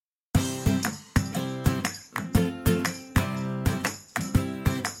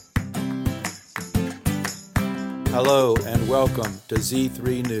Hello and welcome to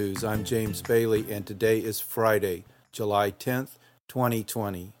Z3 News. I'm James Bailey and today is Friday, July 10th,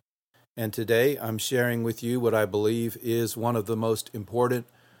 2020. And today I'm sharing with you what I believe is one of the most important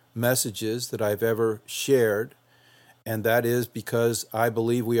messages that I've ever shared. And that is because I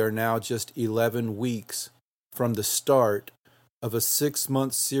believe we are now just 11 weeks from the start of a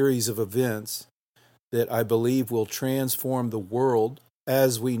 6-month series of events that I believe will transform the world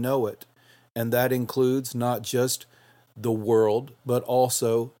as we know it. And that includes not just the world, but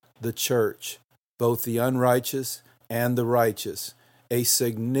also the church, both the unrighteous and the righteous. A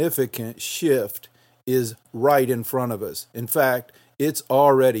significant shift is right in front of us. In fact, it's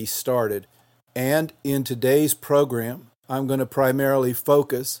already started. And in today's program, I'm going to primarily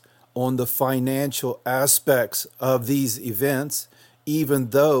focus on the financial aspects of these events,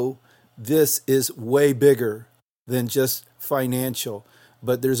 even though this is way bigger than just financial.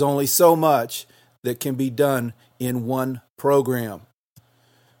 But there's only so much that can be done in one program.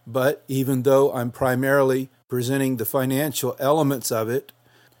 But even though I'm primarily presenting the financial elements of it,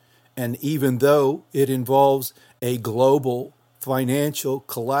 and even though it involves a global financial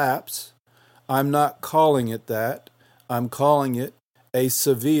collapse, I'm not calling it that. I'm calling it a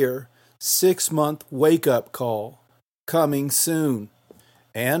severe 6-month wake-up call coming soon.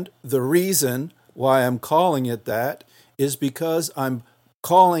 And the reason why I'm calling it that is because I'm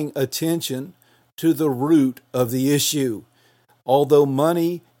calling attention to the root of the issue. Although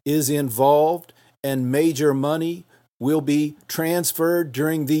money is involved and major money will be transferred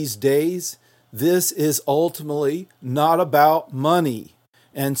during these days, this is ultimately not about money.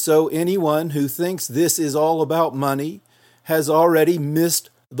 And so anyone who thinks this is all about money has already missed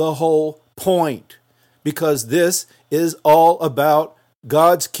the whole point, because this is all about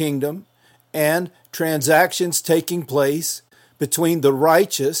God's kingdom and transactions taking place between the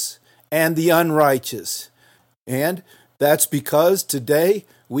righteous and the unrighteous. And that's because today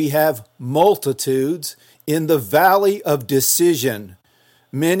we have multitudes in the valley of decision.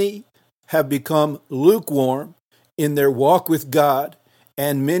 Many have become lukewarm in their walk with God,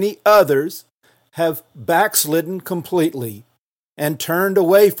 and many others have backslidden completely and turned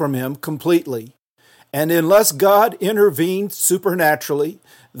away from Him completely. And unless God intervened supernaturally,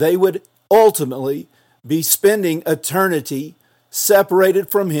 they would ultimately be spending eternity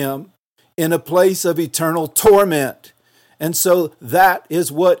separated from Him in a place of eternal torment. And so that is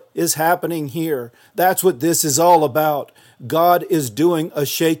what is happening here. That's what this is all about. God is doing a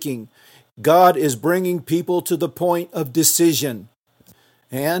shaking. God is bringing people to the point of decision.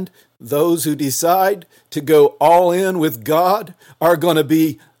 And those who decide to go all in with God are going to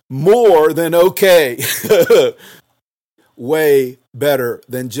be more than okay. Way better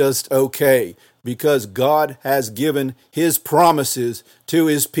than just okay, because God has given His promises to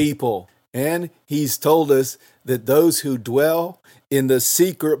His people. And He's told us that those who dwell in the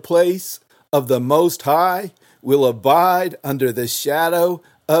secret place of the Most High will abide under the shadow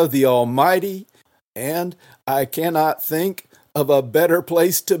of the Almighty. And I cannot think of a better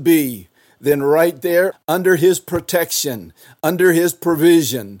place to be than right there under His protection, under His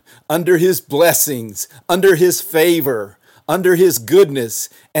provision, under His blessings, under His favor, under His goodness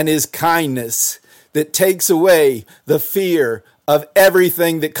and His kindness that takes away the fear of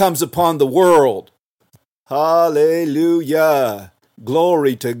everything that comes upon the world. Hallelujah.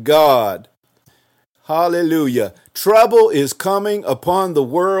 Glory to God. Hallelujah. Trouble is coming upon the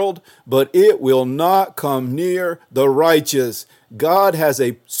world, but it will not come near the righteous. God has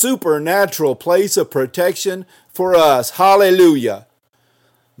a supernatural place of protection for us. Hallelujah.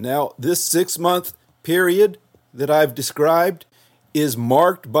 Now, this 6-month period that I've described is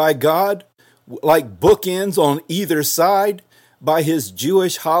marked by God like bookends on either side by His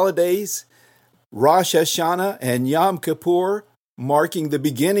Jewish holidays, Rosh Hashanah and Yom Kippur, marking the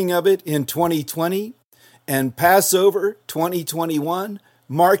beginning of it in 2020, and Passover 2021,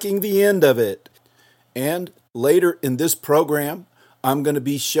 marking the end of it. And later in this program, I'm going to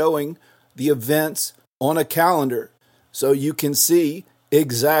be showing the events on a calendar so you can see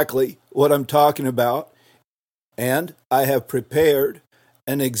exactly what I'm talking about. And I have prepared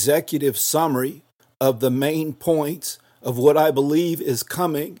an executive summary of the main points of what I believe is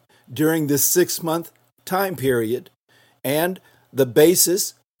coming during this 6-month time period. And the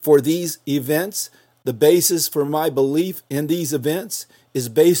basis for these events, the basis for my belief in these events is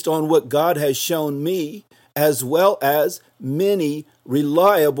based on what God has shown me, as well as many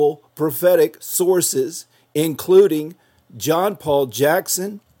reliable prophetic sources, including John Paul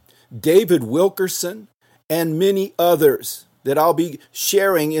Jackson, David Wilkerson, and many others that I'll be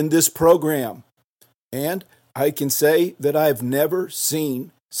sharing in this program. And I can say that I've never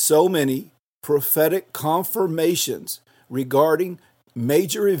seen so many prophetic confirmations regarding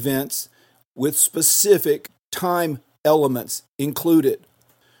major events with specific time elements included.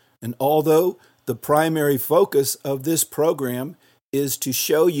 And although the primary focus of this program is to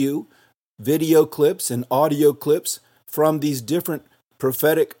show you video clips and audio clips from these different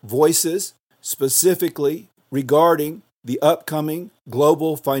prophetic voices, specifically regarding the upcoming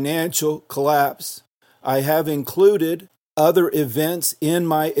global financial collapse, I have included other events in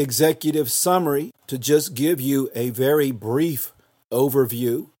my executive summary to just give you a very brief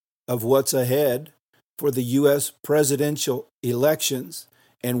overview of what's ahead for the U.S. presidential elections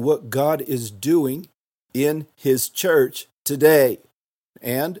and what God is doing in His church today.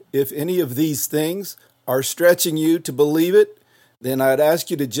 And if any of these things are stretching you to believe it, then I'd ask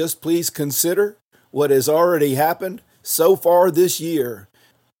you to just please consider what has already happened so far this year.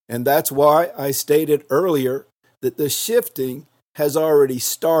 And that's why I stated earlier that the shifting has already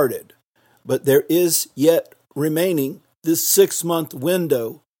started, but there is yet remaining this 6-month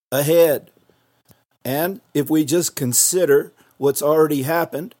window ahead. And if we just consider what's already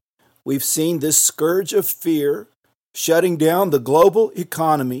happened, we've seen this scourge of fear shutting down the global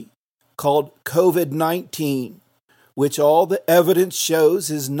economy called COVID-19, which all the evidence shows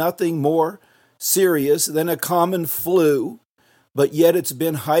is nothing more serious than a common flu, but yet it's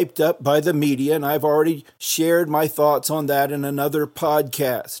been hyped up by the media, and I've already shared my thoughts on that in another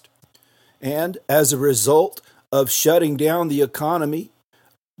podcast. And as a result of shutting down the economy,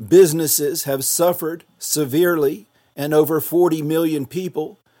 businesses have suffered severely, and over 40 million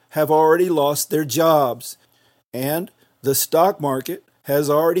people have already lost their jobs. And the stock market has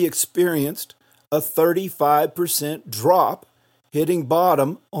already experienced a 35% drop, hitting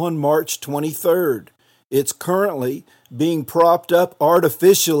bottom on March 23rd. It's currently being propped up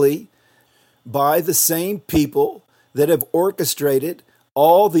artificially by the same people that have orchestrated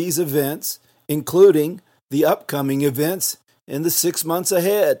all these events, including the upcoming events in the 6 months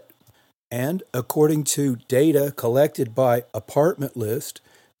ahead. And according to data collected by Apartment List,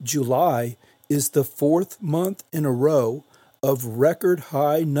 July is the 4th month in a row of record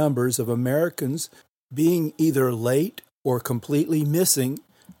high numbers of Americans being either late or completely missing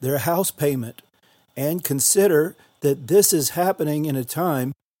their house payment. And consider that this is happening in a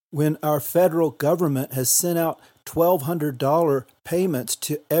time when our federal government has sent out $1,200 payments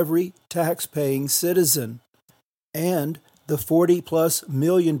to every tax-paying citizen. And the 40-plus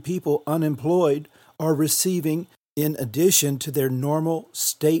million people unemployed are receiving, in addition to their normal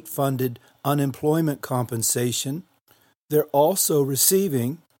state-funded unemployment compensation, they're also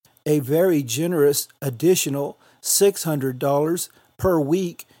receiving a very generous additional $600 per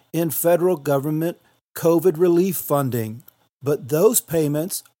week in federal government COVID relief funding. But those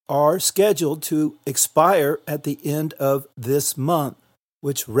payments are scheduled to expire at the end of this month,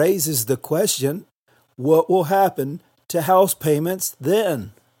 which raises the question, what will happen to house payments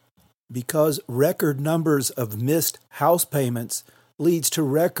then? Because record numbers of missed house payments leads to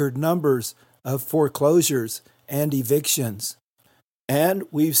record numbers of foreclosures and evictions. And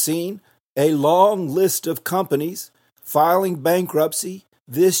we've seen a long list of companies filing bankruptcy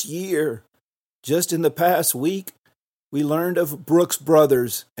this year. Just in the past week, we learned of Brooks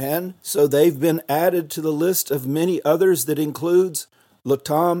Brothers, and so they've been added to the list of many others that includes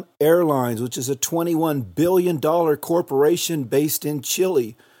LATAM Airlines, which is a $21 billion corporation based in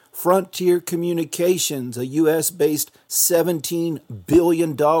Chile, Frontier Communications, a U.S.-based $17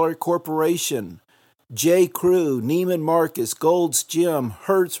 billion corporation, J. Crew, Neiman Marcus, Gold's Gym,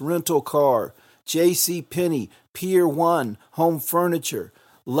 Hertz Rental Car, J.C. Penney, Pier 1, Home Furniture,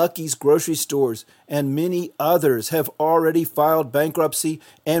 Lucky's Grocery Stores, and many others have already filed bankruptcy,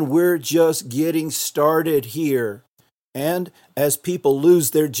 and we're just getting started here. And as people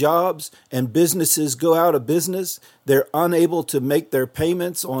lose their jobs and businesses go out of business, they're unable to make their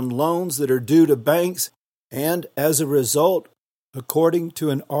payments on loans that are due to banks, and as a result, according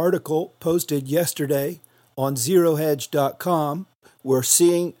to an article posted yesterday on ZeroHedge.com, we're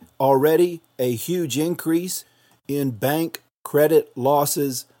seeing already a huge increase in bank credit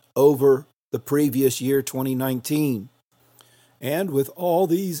losses over the previous year, 2019. And with all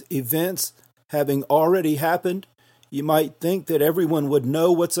these events having already happened, you might think that everyone would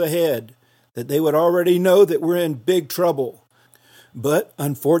know what's ahead, that they would already know that we're in big trouble. But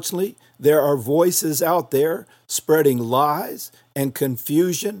unfortunately, there are voices out there spreading lies and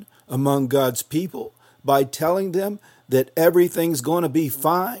confusion among God's people by telling them that everything's going to be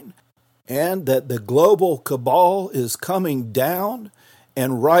fine and that the global cabal is coming down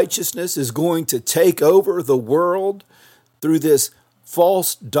and righteousness is going to take over the world through this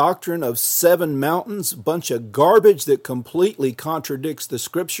false doctrine of 7 mountains, a bunch of garbage that completely contradicts the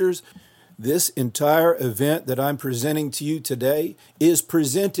scriptures. This entire event that I'm presenting to you today is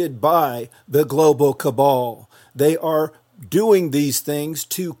presented by the global cabal. They are doing these things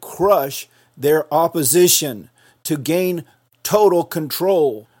to crush their opposition, to gain total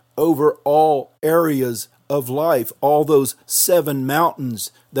control over all areas of life, all those 7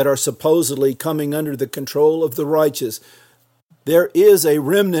 mountains that are supposedly coming under the control of the righteous. There is a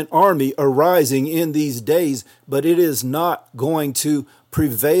remnant army arising in these days, but it is not going to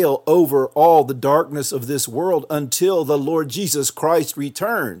prevail over all the darkness of this world until the Lord Jesus Christ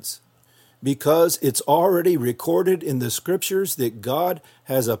returns. Because it's already recorded in the scriptures that God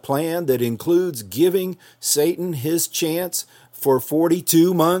has a plan that includes giving Satan his chance for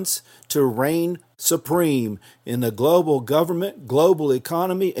 42 months to reign supreme in the global government, global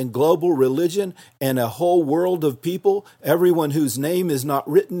economy, and global religion, and a whole world of people. Everyone whose name is not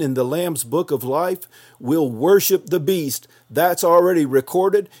written in the Lamb's book of life will worship the beast. That's already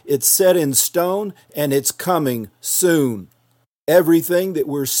recorded. It's set in stone, and it's coming soon. Everything that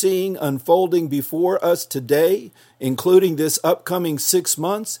we're seeing unfolding before us today, including this upcoming 6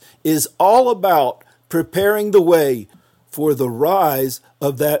 months, is all about preparing the way for the rise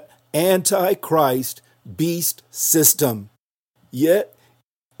of that Antichrist beast system. Yet,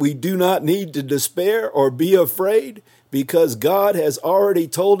 we do not need to despair or be afraid, because God has already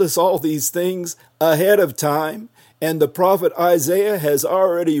told us all these things ahead of time, and the prophet Isaiah has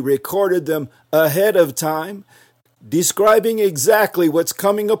already recorded them ahead of time, describing exactly what's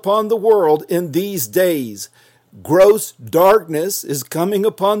coming upon the world in these days. Gross darkness is coming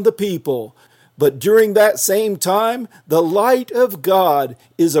upon the people. But during that same time, the light of God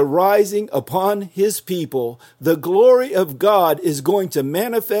is arising upon his people. The glory of God is going to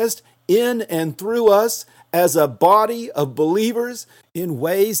manifest in and through us as a body of believers in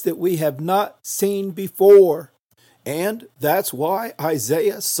ways that we have not seen before. And that's why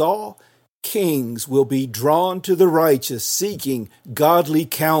Isaiah saw kings will be drawn to the righteous, seeking godly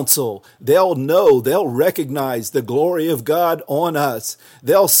counsel. They'll know, they'll recognize the glory of God on us.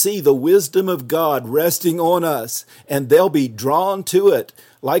 They'll see the wisdom of God resting on us, and they'll be drawn to it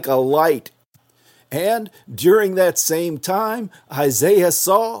like a light. And during that same time, Isaiah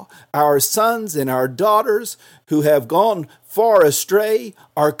saw our sons and our daughters who have gone far astray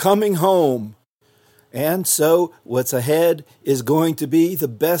are coming home. And so what's ahead is going to be the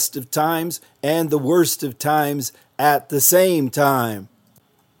best of times and the worst of times at the same time.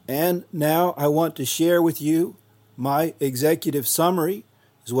 And now I want to share with you my executive summary,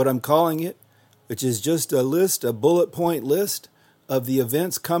 is what I'm calling it, which is just a list, a bullet point list of the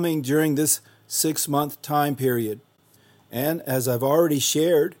events coming during this 6-month time period. And as I've already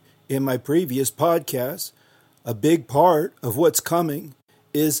shared in my previous podcast, a big part of what's coming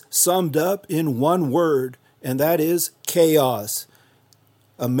is summed up in one word, and that is chaos.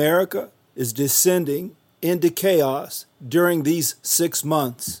 America is descending into chaos during these 6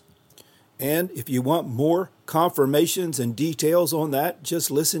 months. And if you want more confirmations and details on that,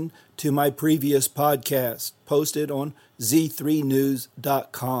 just listen to my previous podcast posted on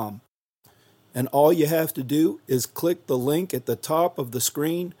z3news.com. And all you have to do is click the link at the top of the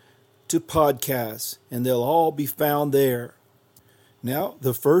screen to podcasts, and they'll all be found there. Now,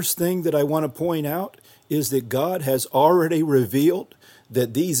 the first thing that I want to point out is that God has already revealed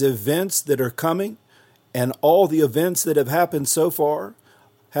that these events that are coming and all the events that have happened so far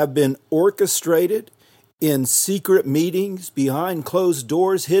have been orchestrated in secret meetings behind closed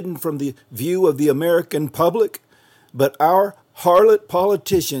doors, hidden from the view of the American public. But our harlot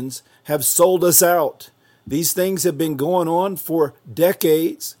politicians have sold us out. These things have been going on for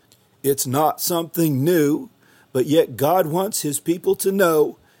decades. It's not something new. But yet God wants his people to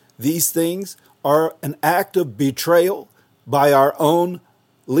know these things are an act of betrayal by our own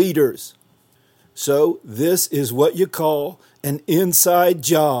leaders. So this is what you call an inside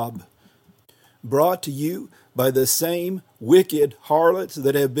job, brought to you by the same wicked harlots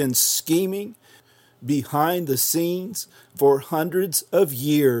that have been scheming behind the scenes for hundreds of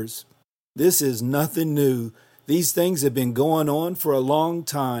years. This is nothing new. These things have been going on for a long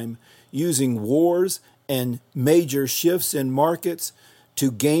time, using wars and major shifts in markets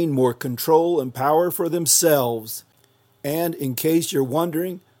to gain more control and power for themselves. And in case you're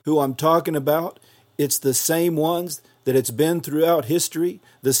wondering who I'm talking about, it's the same ones that it's been throughout history,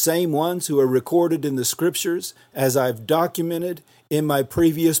 the same ones who are recorded in the scriptures, as I've documented in my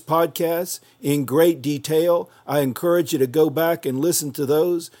previous podcasts in great detail. I encourage you to go back and listen to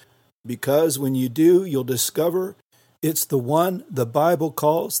those, because when you do, you'll discover it's the one the Bible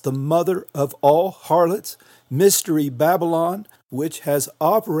calls the mother of all harlots, Mystery Babylon, which has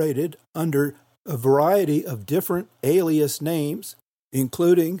operated under a variety of different alias names,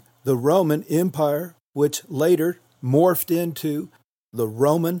 including The Roman Empire, which later morphed into the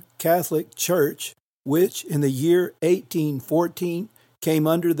Roman Catholic Church, which in the year 1814 came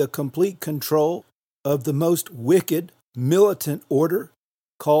under the complete control of the most wicked militant order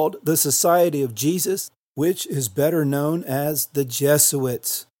called the Society of Jesus, which is better known as the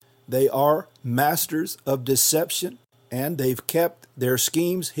Jesuits. They are masters of deception, and they've kept their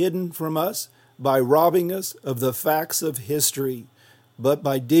schemes hidden from us by robbing us of the facts of history. But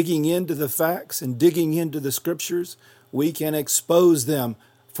by digging into the facts and digging into the scriptures, we can expose them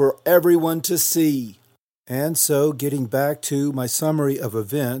for everyone to see. And so, getting back to my summary of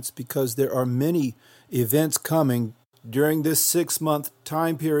events, because there are many events coming during this 6-month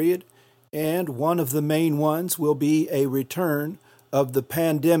time period, and one of the main ones will be a return of the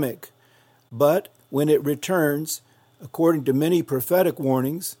pandemic. But when it returns, according to many prophetic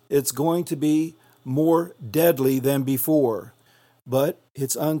warnings, it's going to be more deadly than before. But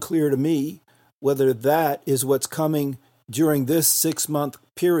it's unclear to me whether that is what's coming during this 6-month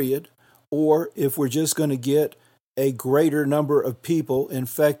period, or if we're just going to get a greater number of people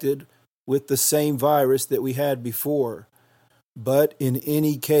infected with the same virus that we had before. But in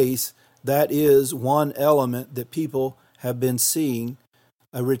any case, that is one element that people have been seeing,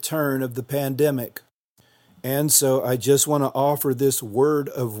 a return of the pandemic. And so I just want to offer this word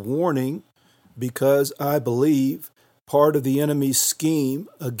of warning, because I believe part of the enemy's scheme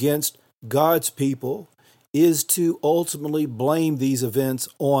against God's people is to ultimately blame these events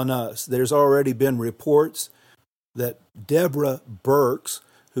on us. There's already been reports that Deborah Birx,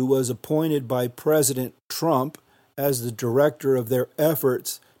 who was appointed by President Trump as the director of their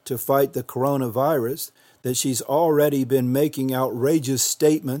efforts to fight the coronavirus, that she's already been making outrageous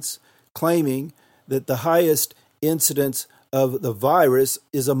statements claiming that the highest incidence of the virus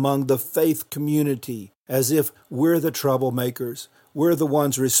is among the faith community, as if we're the troublemakers. We're the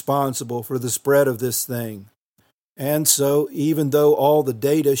ones responsible for the spread of this thing. And so, even though all the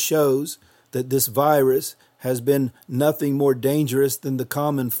data shows that this virus has been nothing more dangerous than the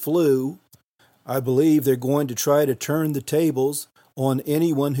common flu, I believe they're going to try to turn the tables on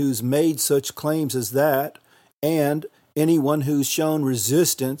anyone who's made such claims as that, and anyone who's shown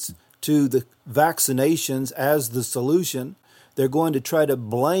resistance to the vaccinations as the solution. They're going to try to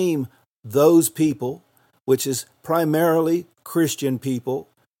blame those people, which is primarily Christian people,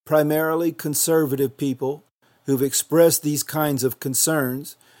 primarily conservative people who've expressed these kinds of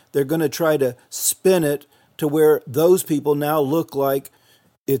concerns. They're going to try to spin it to where those people now look like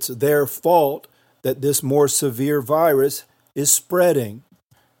it's their fault that this more severe virus is spreading.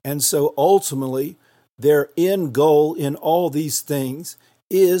 And so ultimately, their end goal in all these things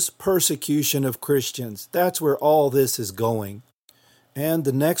is persecution of Christians. That's where all this is going. And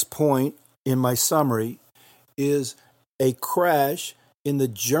the next point in my summary is a crash in the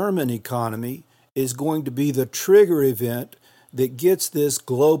German economy is going to be the trigger event that gets this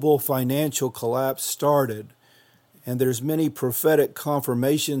global financial collapse started. And there's many prophetic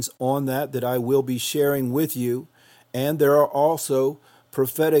confirmations on that I will be sharing with you. And there are also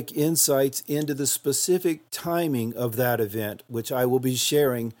prophetic insights into the specific timing of that event, which I will be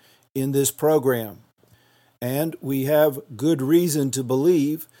sharing in this program. And we have good reason to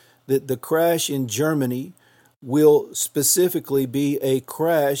believe that the crash in Germany will specifically be a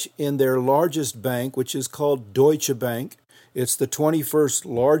crash in their largest bank, which is called Deutsche Bank. It's the 21st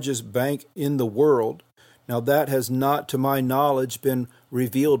largest bank in the world. Now, that has not, to my knowledge, been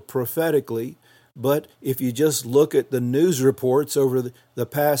revealed prophetically, but if you just look at the news reports over the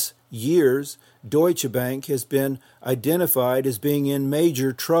past years, Deutsche Bank has been identified as being in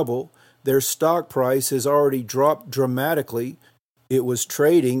major trouble. Their stock price has already dropped dramatically. It was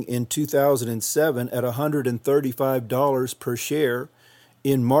trading in 2007 at $135 per share.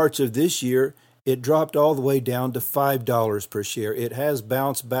 In March of this year, it dropped all the way down to $5 per share. It has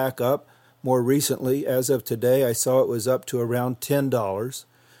bounced back up more recently. As of today, I saw it was up to around $10,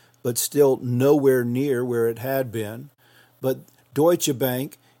 but still nowhere near where it had been. But Deutsche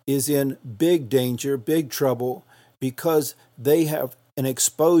Bank is in big danger, big trouble, because they have an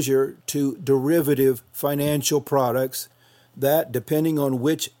exposure to derivative financial products that, depending on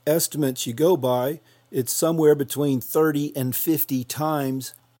which estimates you go by, it's somewhere between 30 and 50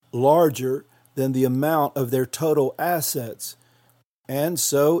 times larger than the amount of their total assets. And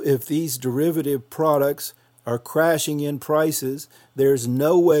so if these derivative products are crashing in prices, there's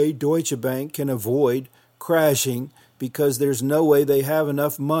no way Deutsche Bank can avoid crashing, because there's no way they have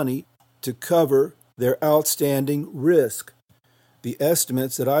enough money to cover their outstanding risk. The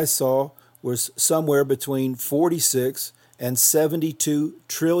estimates that I saw was somewhere between $46 and $72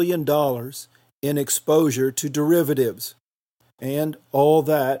 trillion in exposure to derivatives. And all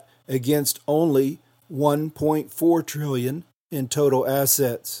that against only 1.4 trillion in total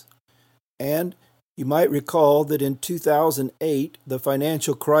assets. And you might recall that in 2008, the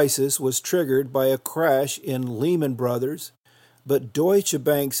financial crisis was triggered by a crash in Lehman Brothers, but Deutsche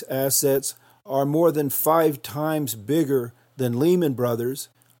Bank's assets are more than 5 times bigger than Lehman Brothers,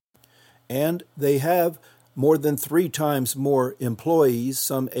 and they have more than 3 times more employees,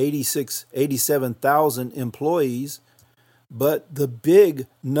 some 87,000 employees. But the big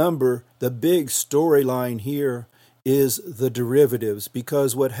number, the big storyline here is the derivatives,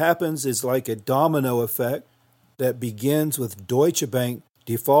 because what happens is like a domino effect that begins with Deutsche Bank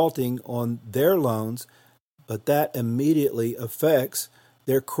defaulting on their loans, but that immediately affects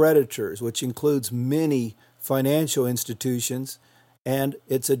their creditors, which includes many financial institutions, and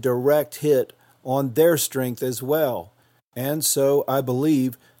it's a direct hit on their strength as well. And so I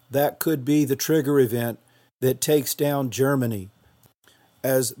believe that could be the trigger event that takes down Germany.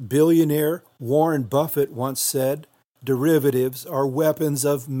 As billionaire Warren Buffett once said, derivatives are weapons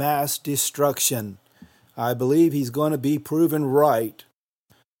of mass destruction. I believe he's going to be proven right.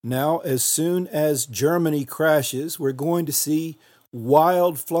 Now, as soon as Germany crashes, we're going to see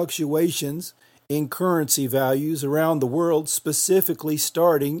wild fluctuations in currency values around the world, specifically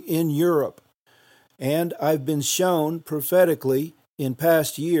starting in Europe. And I've been shown prophetically in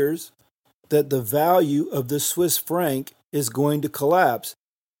past years that the value of the Swiss franc is going to collapse.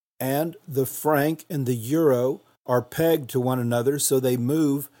 And the franc and the euro are pegged to one another, so they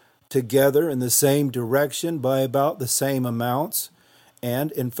move together in the same direction by about the same amounts.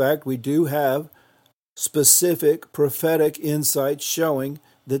 And in fact, we do have specific prophetic insights showing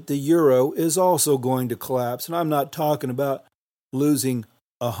that the euro is also going to collapse. And I'm not talking about losing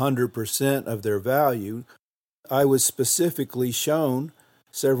 100% of their value. I was specifically shown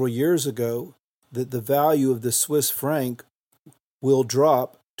several years ago that the value of the Swiss franc will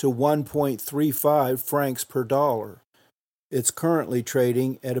drop to 1.35 francs per dollar. It's currently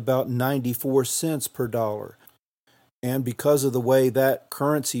trading at about 94 cents per dollar. And because of the way that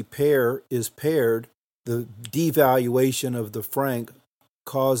currency pair is paired, the devaluation of the franc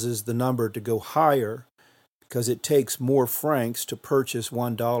causes the number to go higher because it takes more francs to purchase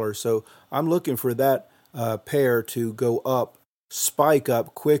 $1. So I'm looking for that pair to go up, spike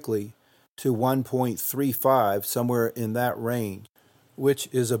up quickly to 1.35, somewhere in that range, which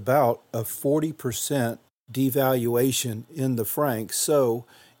is about a 40% devaluation in the franc. So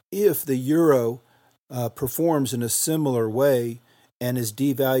if the euro performs in a similar way and is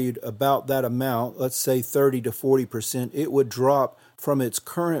devalued about that amount, let's say 30 to 40%, it would drop from its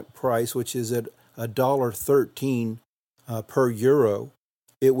current price, which is at $1.13 per euro.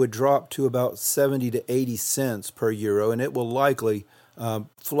 It would drop to about 70 to 80 cents per euro, and it will likely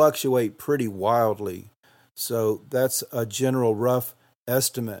fluctuate pretty wildly. So that's a general rough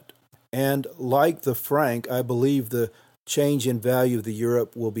estimate. And like the franc, I believe the change in value of the euro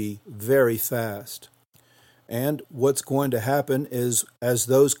will be very fast. And what's going to happen is, as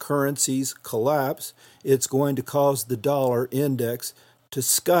those currencies collapse, it's going to cause the dollar index to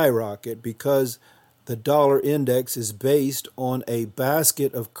skyrocket, because the dollar index is based on a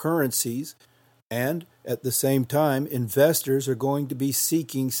basket of currencies, and at the same time, investors are going to be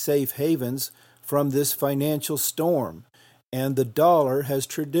seeking safe havens from this financial storm. And the dollar has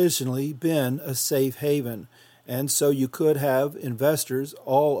traditionally been a safe haven. And so you could have investors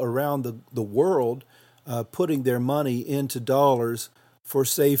all around the world putting their money into dollars for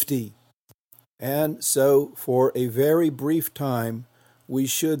safety. And so for a very brief time, we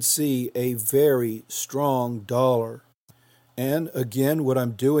should see a very strong dollar. And again, what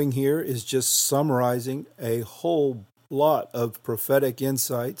I'm doing here is just summarizing a whole lot of prophetic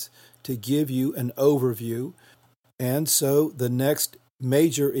insights to give you an overview. And so the next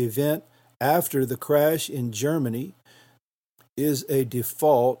major event after the crash in Germany is a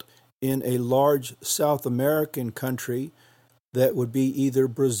default in a large South American country that would be either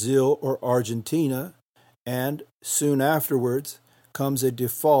Brazil or Argentina, and soon afterwards comes a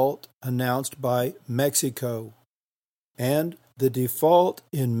default announced by Mexico. And the default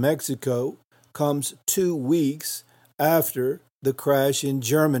in Mexico comes 2 weeks after the crash in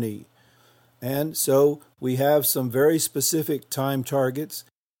Germany. And so we have some very specific time targets.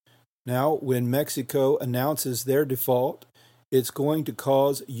 Now, when Mexico announces their default, it's going to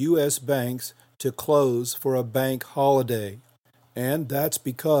cause U.S. banks to close for a bank holiday. And that's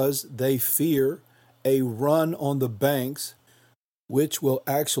because they fear a run on the banks, which will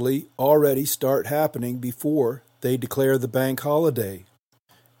actually already start happening before they declare the bank holiday.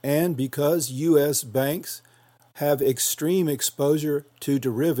 And because U.S. banks have extreme exposure to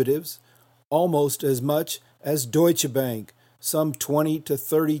derivatives, almost as much as Deutsche Bank. some 20 to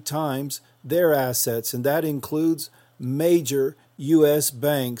 30 times their assets, and that includes major U.S.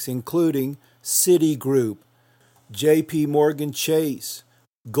 banks, including Citigroup, J.P. Morgan Chase,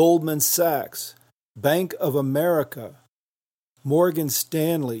 Goldman Sachs, Bank of America, Morgan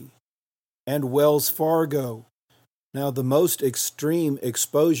Stanley, and Wells Fargo. Now, the most extreme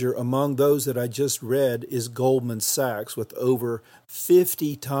exposure among those that I just read is Goldman Sachs, with over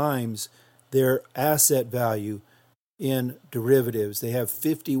 50 times their asset value in derivatives. They have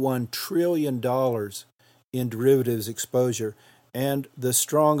 $51 trillion in derivatives exposure. And the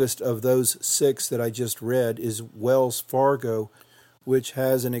strongest of those six that I just read is Wells Fargo, which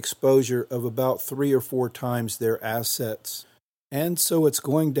has an exposure of about 3 or 4 times their assets. And so what's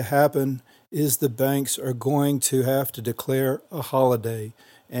going to happen is the banks are going to have to declare a holiday.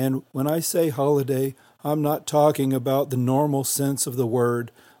 And when I say holiday, I'm not talking about the normal sense of the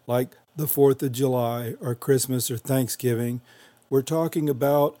word, like the 4th of July or Christmas or Thanksgiving. We're talking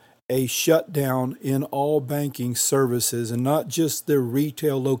about a shutdown in all banking services, and not just their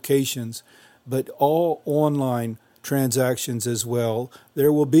retail locations, but all online transactions as well.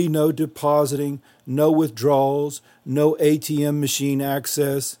 There will be no depositing, no withdrawals, no ATM machine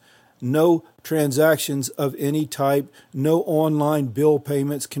access, no transactions of any type, no online bill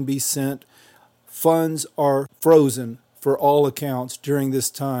payments can be sent. Funds are frozen for all accounts during this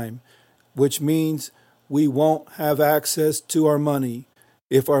time, which means we won't have access to our money.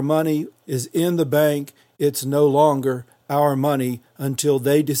 If our money is in the bank, it's no longer our money until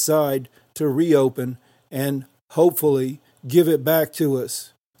they decide to reopen and hopefully give it back to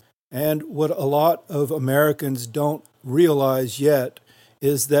us. And what a lot of Americans don't realize yet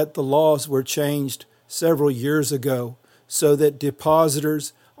is that the laws were changed several years ago so that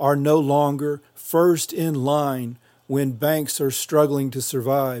depositors are no longer first in line when banks are struggling to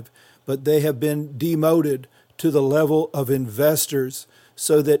survive, but they have been demoted to the level of investors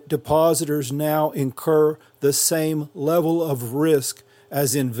so that depositors now incur the same level of risk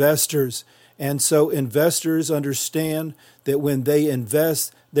as investors. And so investors understand that when they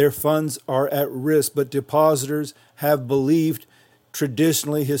invest, their funds are at risk, but depositors have believed,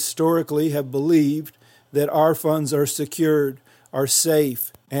 traditionally, historically, have believed that our funds are secured, are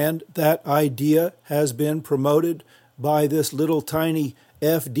safe. And that idea has been promoted by this little tiny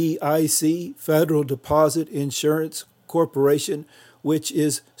FDIC, Federal Deposit Insurance Corporation, which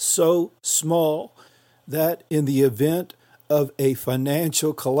is so small that in the event of a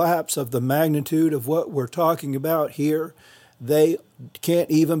financial collapse of the magnitude of what we're talking about here, they can't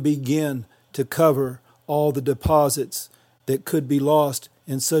even begin to cover all the deposits that could be lost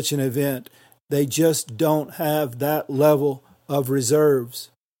in such an event. They just don't have that level of reserves.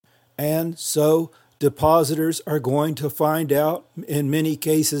 And so depositors are going to find out, in many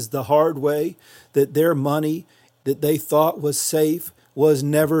cases the hard way, that their money that they thought was safe was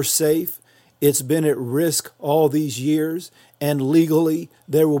never safe. It's been at risk all these years, and legally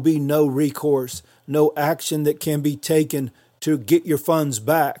there will be no recourse, no action that can be taken to get your funds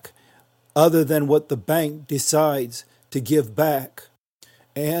back other than what the bank decides to give back.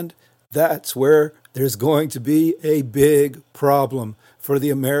 And that's where there's going to be a big problem for the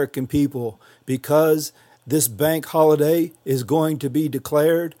American people, because this bank holiday is going to be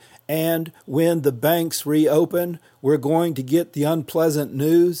declared, and when the banks reopen, we're going to get the unpleasant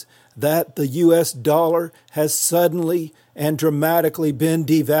news that the U.S. dollar has suddenly and dramatically been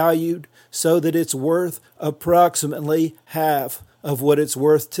devalued so that it's worth approximately half of what it's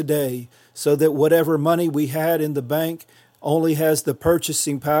worth today, so that whatever money we had in the bank only has the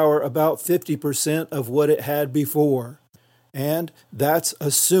purchasing power about 50% of what it had before. And that's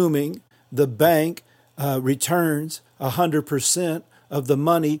assuming the bank returns 100% of the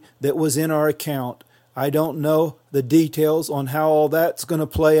money that was in our account. I don't know the details on how all that's going to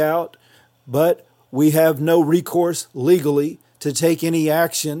play out, but we have no recourse legally to take any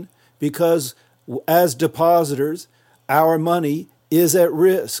action because as depositors, our money is at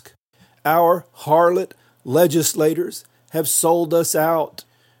risk. Our harlot legislators have sold us out,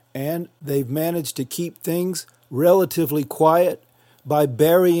 and they've managed to keep things relatively quiet by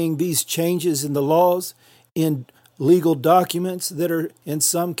burying these changes in the laws in legal documents that are in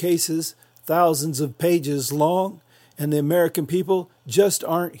some cases thousands of pages long, and the American people just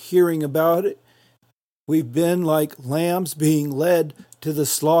aren't hearing about it. We've been like lambs being led to the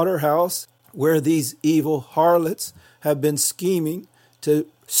slaughterhouse where these evil harlots have been scheming to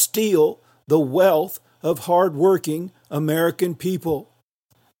steal the wealth of hardworking American people.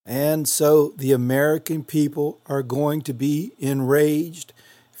 And so the American people are going to be enraged,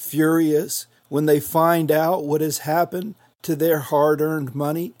 furious, when they find out what has happened to their hard-earned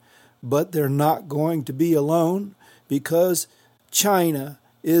money. But they're not going to be alone, because China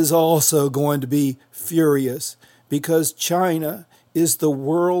is also going to be furious, because China is the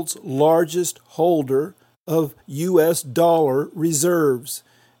world's largest holder of U.S. dollar reserves.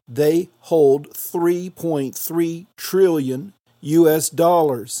 They hold 3.3 trillion U.S.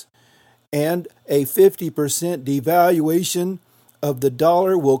 dollars, and a 50% devaluation of the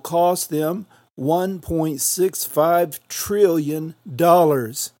dollar will cost them $1.65 trillion.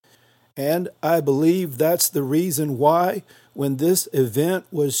 And I believe that's the reason why, when this event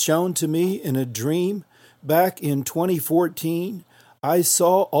was shown to me in a dream back in 2014, I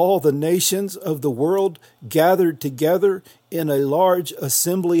saw all the nations of the world gathered together in a large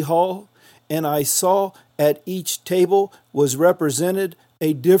assembly hall, and I saw at each table was represented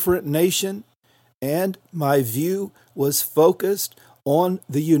a different nation, and my view was focused on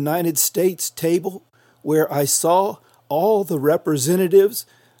the United States table, where I saw all the representatives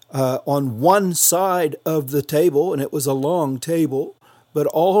on one side of the table, and it was a long table, but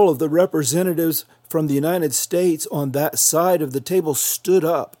all of the representatives from the United States on that side of the table stood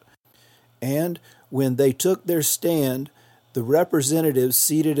up. And when they took their stand, the representatives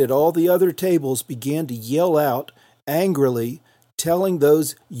seated at all the other tables began to yell out angrily, telling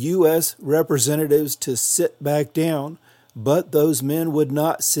those U.S. representatives to sit back down, but those men would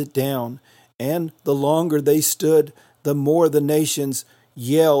not sit down. And the longer they stood, the more the nations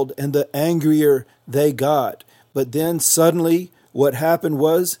yelled and the angrier they got. But then suddenly what happened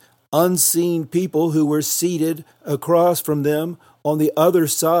was, unseen people who were seated across from them on the other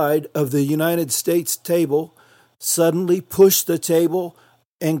side of the United States table suddenly pushed the table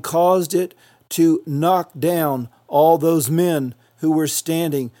and caused it to knock down all those men who were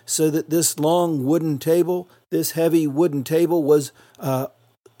standing, so that this long wooden table, this heavy wooden table, was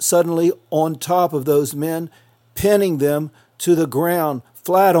suddenly on top of those men, pinning them to the ground,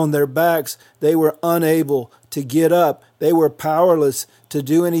 flat on their backs. They were unable to get up. They were powerless to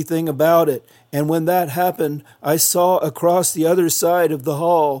do anything about it. And when that happened, I saw across the other side of the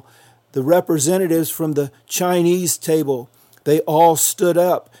hall the representatives from the Chinese table. They all stood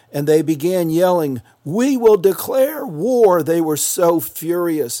up and they began yelling, "We will declare war." They were so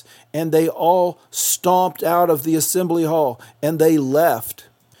furious, and they all stomped out of the assembly hall and they left.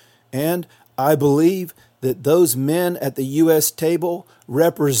 And I believe that those men at the U.S. table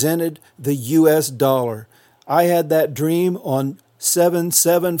represented the U.S. dollar. I had that dream on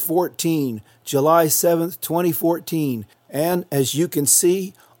 7/7/14, July 7th, 2014. And as you can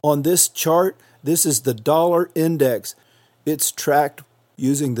see on this chart, this is the dollar index. It's tracked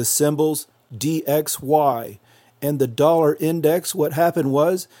using the symbols DXY. And the dollar index, what happened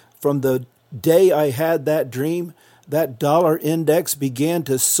was, from the day I had that dream, that dollar index began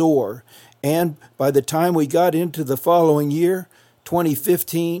to soar. And by the time we got into the following year,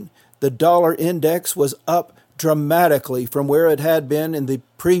 2015, the dollar index was up dramatically from where it had been in the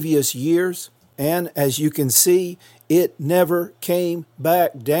previous years. And as you can see, it never came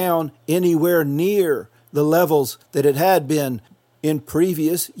back down anywhere near the levels that it had been in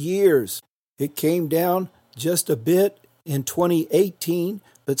previous years. It came down just a bit in 2018,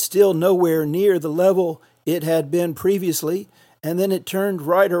 but still nowhere near the level it had been previously. And then it turned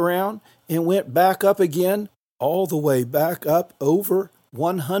right around and went back up again, all the way back up over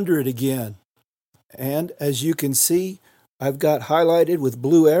 100 again. And as you can see, I've got highlighted with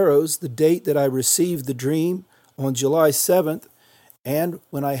blue arrows the date that I received the dream on July 7th. And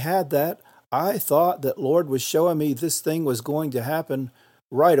when I had that, I thought that Lord was showing me this thing was going to happen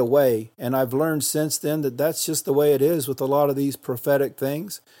right away. And I've learned since then that that's just the way it is with a lot of these prophetic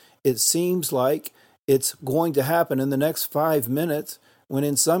things. It seems like it's going to happen in the next 5 minutes, when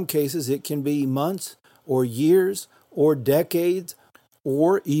in some cases it can be months or years or decades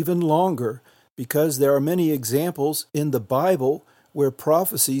or even longer, because there are many examples in the Bible where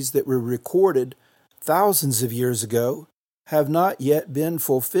prophecies that were recorded thousands of years ago have not yet been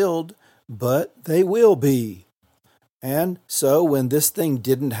fulfilled, but they will be. And so when this thing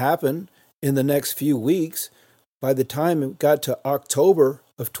didn't happen in the next few weeks, by the time it got to October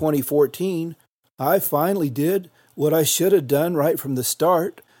of 2014, I finally did what I should have done right from the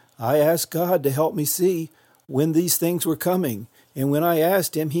start. I asked God to help me see when these things were coming. And when I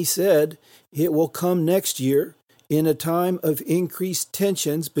asked him, he said, it will come next year in a time of increased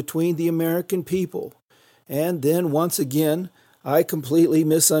tensions between the American people. And then once again, I completely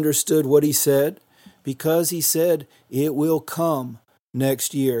misunderstood what he said, because he said it will come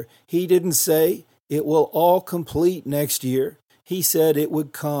next year. He didn't say it will all complete next year. He said it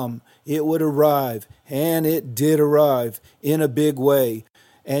would come, it would arrive, and it did arrive in a big way.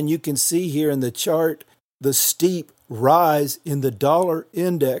 And you can see here in the chart the steep rise in the dollar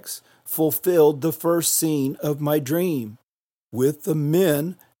index fulfilled the first scene of my dream, with the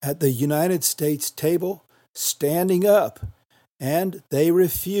men at the United States table standing up, and they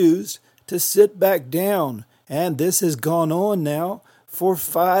refused to sit back down, and this has gone on now for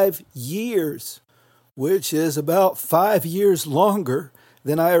 5 years, which is about 5 years longer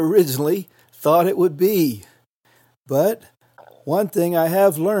than I originally thought it would be. But one thing I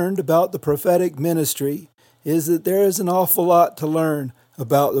have learned about the prophetic ministry is that there is an awful lot to learn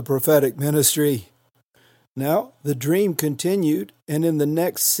about the prophetic ministry. Now, the dream continued, and in the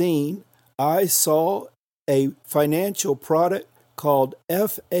next scene, I saw a financial product called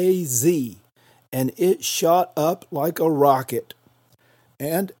FAZ, and it shot up like a rocket.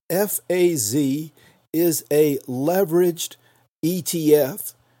 And FAZ is a leveraged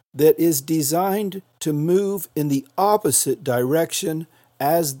ETF that is designed to move in the opposite direction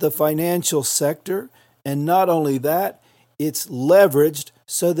as the financial sector, and not only that, it's leveraged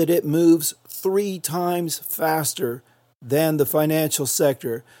so that it moves 3 times faster than the financial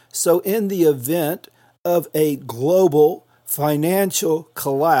sector. So in the event of a global financial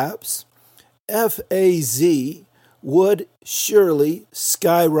collapse, FAZ would surely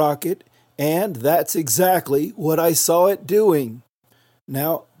skyrocket, and that's exactly what I saw it doing.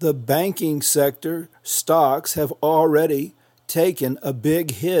 Now, the banking sector stocks have already taken a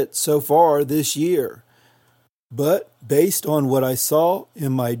big hit so far this year. But based on what I saw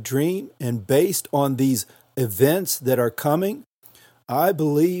in my dream and based on these events that are coming, I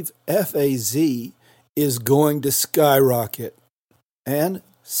believe FAZ is going to skyrocket. And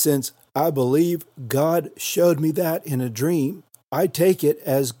since I believe God showed me that in a dream, I take it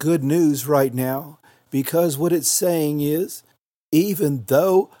as good news right now, because what it's saying is, even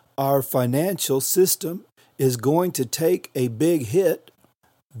though our financial system is going to take a big hit,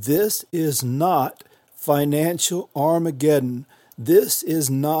 this is not financial Armageddon. This is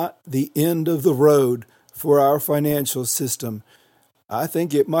not the end of the road for our financial system. I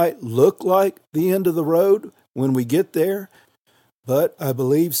think it might look like the end of the road when we get there, but I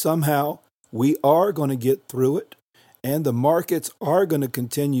believe somehow we are going to get through it, and the markets are going to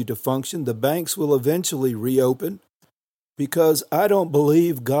continue to function. The banks will eventually reopen, because I don't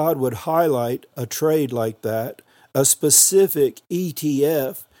believe God would highlight a trade like that, a specific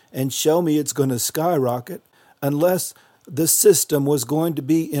ETF, and show me it's going to skyrocket unless the system was going to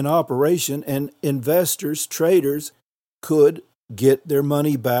be in operation and investors, traders, could get their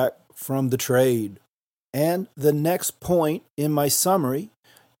money back from the trade. And the next point in my summary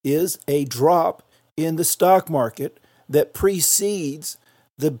is a drop in the stock market that precedes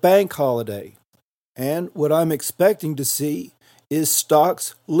the bank holiday. And what I'm expecting to see is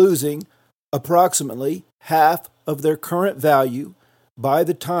stocks losing approximately half of their current value by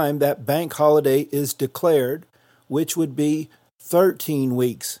the time that bank holiday is declared, which would be 13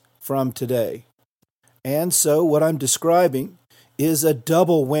 weeks from today. And so what I'm describing is a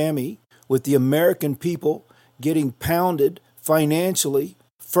double whammy, with the American people getting pounded financially,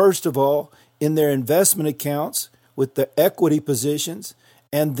 first of all, in their investment accounts with the equity positions,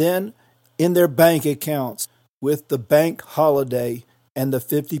 and then in their bank accounts with the bank holiday and the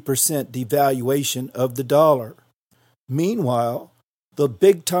 50% devaluation of the dollar. Meanwhile, the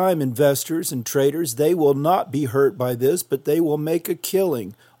big-time investors and traders, they will not be hurt by this, but they will make a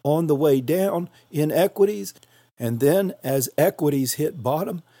killing on the way down in equities. And then as equities hit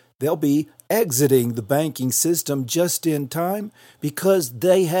bottom, they'll be exiting the banking system just in time, because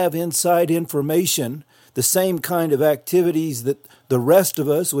they have inside information, the same kind of activities that the rest of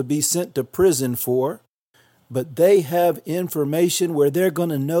us would be sent to prison for. But they have information where they're going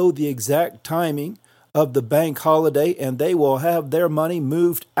to know the exact timing of the bank holiday, and they will have their money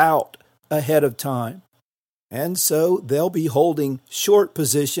moved out ahead of time. And so they'll be holding short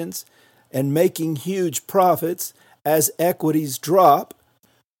positions and making huge profits as equities drop,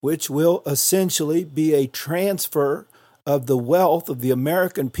 which will essentially be a transfer of the wealth of the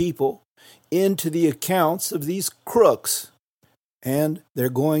American people into the accounts of these crooks. And they're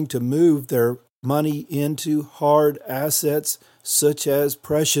going to move their money into hard assets such as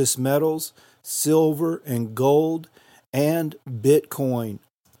precious metals, silver and gold, and Bitcoin,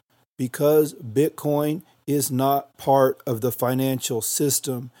 because Bitcoin is not part of the financial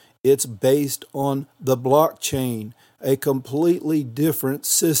system. It's based on the blockchain, a completely different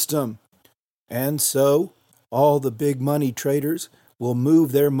system. And so all the big money traders will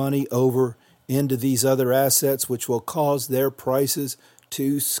move their money over into these other assets, which will cause their prices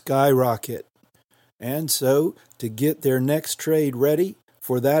to skyrocket. And so to get their next trade ready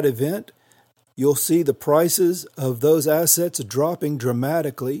for that event, you'll see the prices of those assets dropping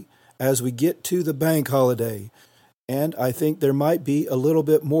dramatically as we get to the bank holiday. And I think there might be a little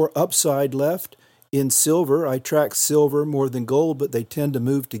bit more upside left in silver. I track silver more than gold, but they tend to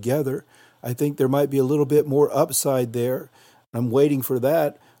move together. I think there might be a little bit more upside there. I'm waiting for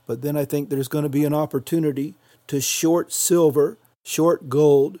that. But then I think there's going to be an opportunity to short silver, short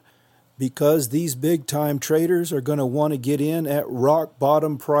gold, because these big-time traders are going to want to get in at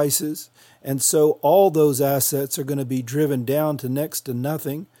rock-bottom prices. And so all those assets are going to be driven down to next to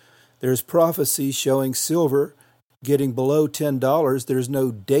nothing. There's prophecy showing silver getting below $10. There's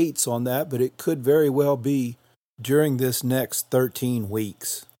no dates on that, but it could very well be during this next 13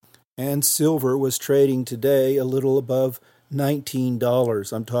 weeks. And silver was trading today a little above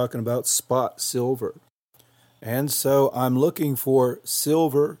 $19. I'm talking about spot silver. And so I'm looking for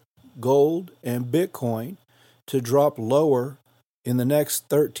silver, gold, and Bitcoin to drop lower in the next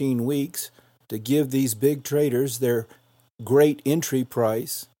 13 weeks to give these big traders their great entry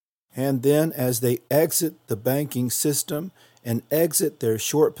price. And then as they exit the banking system and exit their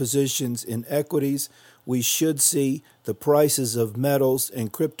short positions in equities, we should see the prices of metals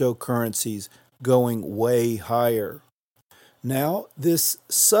and cryptocurrencies going way higher. Now, this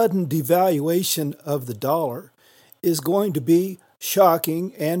sudden devaluation of the dollar is going to be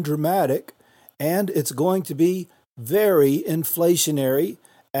shocking and dramatic, and it's going to be very inflationary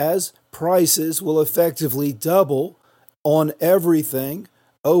as prices will effectively double on everything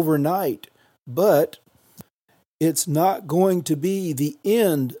overnight. But it's not going to be the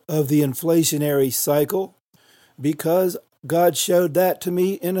end of the inflationary cycle, because God showed that to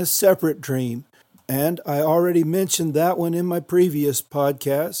me in a separate dream. And I already mentioned that one in my previous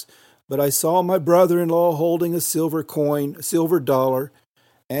podcast, but I saw my brother-in-law holding a silver coin, a silver dollar,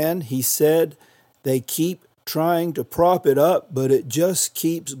 and he said they keep trying to prop it up, but it just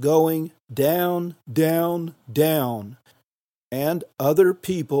keeps going down, down, down. And other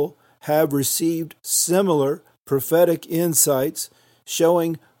people have received similar prophetic insights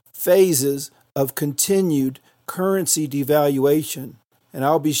showing phases of continued currency devaluation. And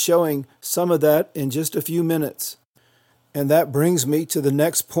I'll be showing some of that in just a few minutes. And that brings me to the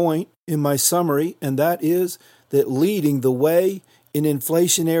next point in my summary, and that is that leading the way in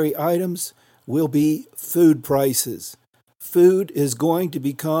inflationary items will be food prices. Food is going to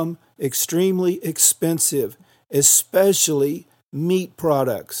become extremely expensive, especially meat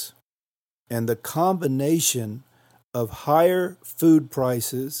products. And the combination of higher food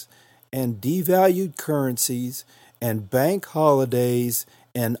prices and devalued currencies and bank holidays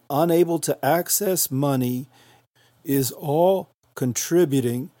and unable to access money is all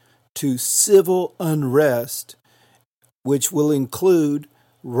contributing to civil unrest, which will include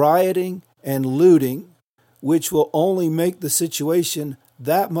rioting and looting, which will only make the situation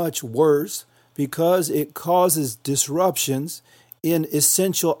that much worse because it causes disruptions in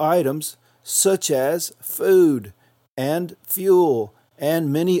essential items such as food and fuel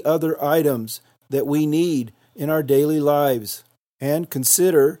and many other items that we need in our daily lives. And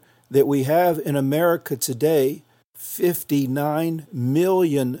consider that we have in America today 59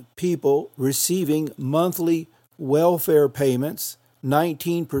 million people receiving monthly welfare payments,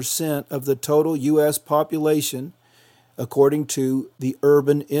 19% of the total U.S. population, according to the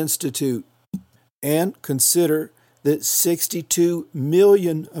Urban Institute. And consider that 62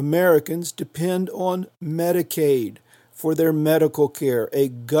 million Americans depend on Medicaid for their medical care, a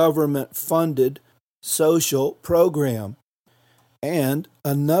government-funded social program. And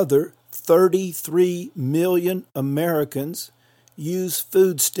another 33 million Americans use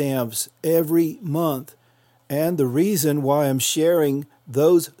food stamps every month. And the reason why I'm sharing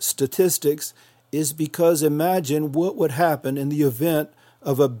those statistics is because imagine what would happen in the event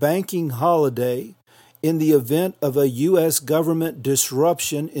of a banking holiday, in the event of a U.S. government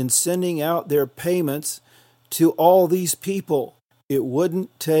disruption in sending out their payments to all these people. It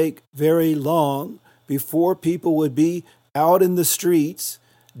wouldn't take very long before people would be out in the streets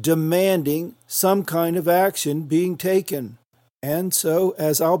demanding some kind of action being taken. And so,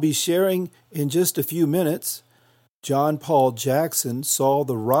 as I'll be sharing in just a few minutes, John Paul Jackson saw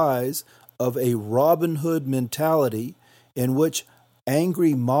the rise of a Robin Hood mentality in which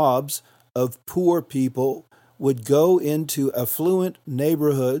angry mobs of poor people would go into affluent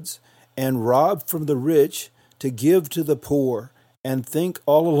neighborhoods and rob from the rich to give to the poor, and think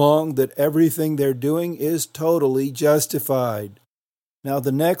all along that everything they're doing is totally justified. Now,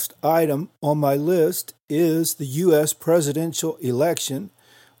 the next item on my list is the U.S. presidential election,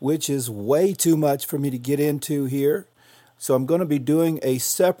 which is way too much for me to get into here. So I'm going to be doing a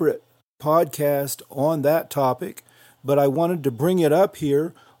separate podcast on that topic, but I wanted to bring it up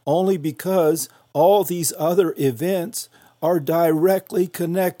here only because all these other events are directly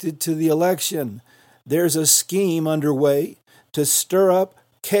connected to the election. there's a scheme underway to stir up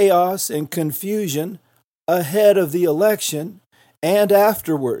chaos and confusion ahead of the election and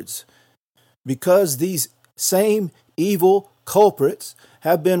afterwards, because these same evil culprits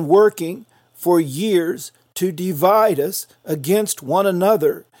have been working for years to divide us against one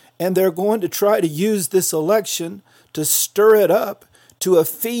another, and they're going to try to use this election to stir it up to a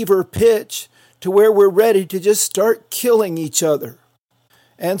fever pitch to where we're ready to just start killing each other.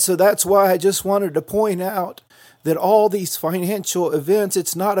 And so that's why I just wanted to point out that all these financial events,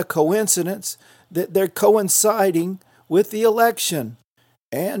 it's not a coincidence that they're coinciding with the election.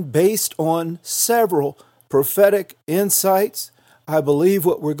 And based on several prophetic insights, I believe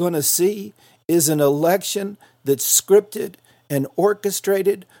what we're going to see is an election that's scripted and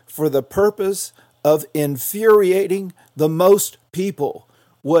orchestrated for the purpose of infuriating the most people.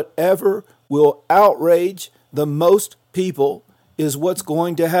 Whatever will outrage the most people is what's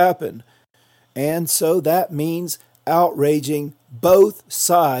going to happen. And so that means outraging both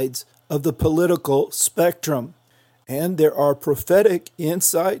sides of the political spectrum. And there are prophetic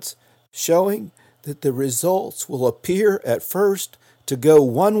insights showing that the results will appear at first to go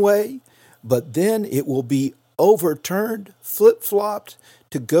one way, but then it will be overturned, flip-flopped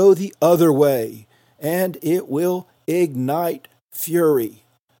to go the other way, and it will ignite fury.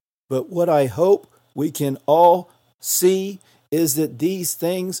 But what I hope we can all see is that these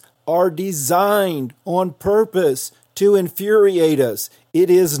things are designed on purpose to infuriate us. It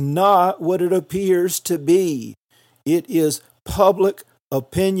is not what it appears to be. It is public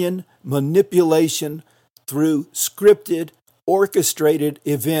opinion manipulation through scripted, orchestrated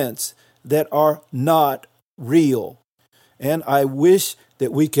events that are not real. And I wish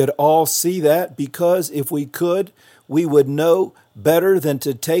that we could all see that, because if we could, we would know better than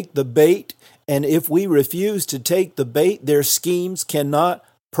to take the bait. And if we refuse to take the bait, their schemes cannot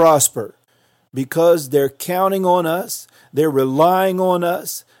prosper, because they're counting on us. They're relying on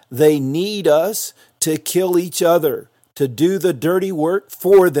us. They need us to kill each other, to do the dirty work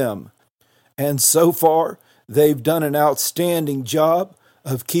for them. And so far, they've done an outstanding job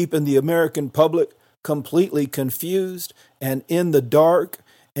of keeping the American public completely confused and in the dark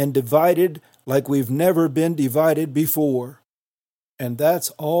and divided like we've never been divided before. And that's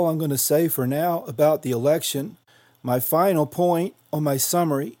all I'm going to say for now about the election. My final point on my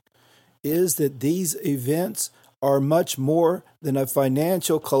summary is that these events are much more than a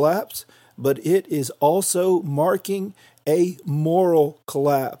financial collapse, but it is also marking a moral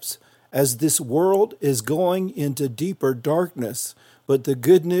collapse as this world is going into deeper darkness. But the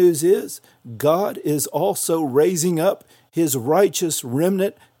good news is God is also raising up his righteous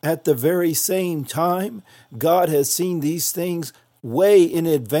remnant at the very same time. God has seen these things way in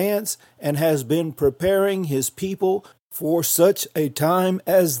advance and has been preparing his people for such a time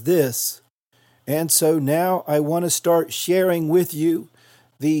as this. And so now I want to start sharing with you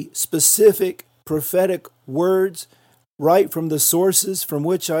the specific prophetic words right from the sources from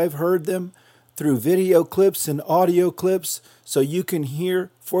which I've heard them, through video clips and audio clips, so you can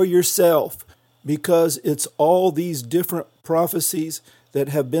hear for yourself, because it's all these different prophecies that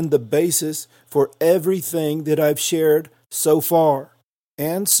have been the basis for everything that I've shared so far.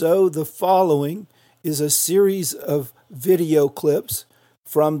 And so the following is a series of video clips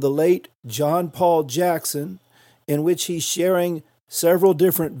from the late John Paul Jackson, in which he's sharing several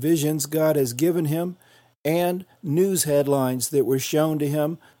different visions God has given him and news headlines that were shown to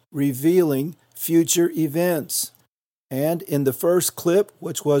him revealing future events. And in the first clip,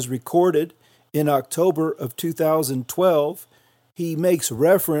 which was recorded in October of 2012, he makes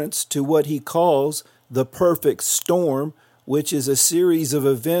reference to what he calls the perfect storm, which is a series of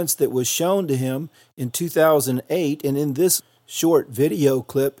events that was shown to him in 2008. And in this short video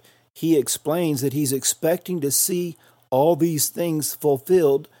clip, he explains that he's expecting to see all these things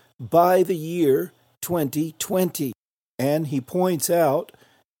fulfilled by the year 2020. And he points out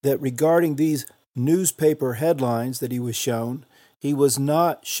that regarding these newspaper headlines that he was shown, he was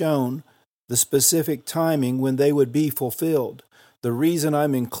not shown the specific timing when they would be fulfilled. The reason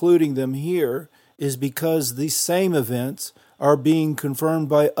I'm including them here is because these same events are being confirmed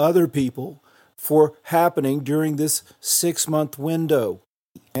by other people for happening during this 6-month window.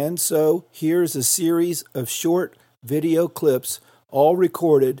 And so here's a series of short video clips, all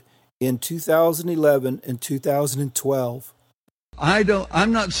recorded in 2011 and 2012.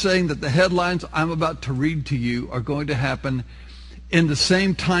 I'm not saying that the headlines I'm about to read to you are going to happen in the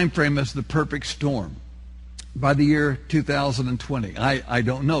same time frame as the perfect storm by the year 2020. I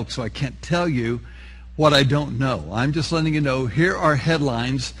don't know, so I can't tell you what I don't know. I'm just letting you know, here are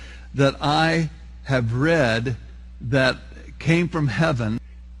headlines that I have read that came from heaven.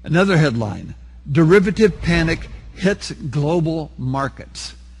 Another headline: Derivative panic hits global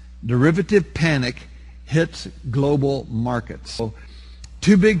markets. Derivative panic hits global markets. So,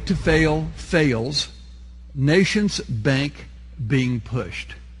 too big to fail fails. Nation's bank being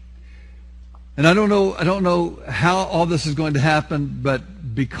pushed. And I don't know how all this is going to happen,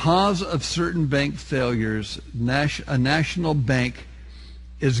 but because of certain bank failures, a national bank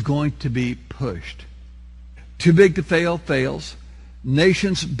is going to be pushed. Too big to fail fails.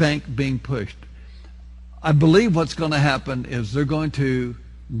 Nation's bank being pushed. I believe what's going to happen is they're going to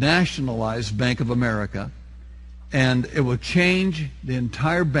nationalize Bank of America, and it will change the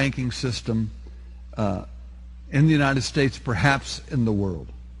entire banking system in the United States, perhaps in the world.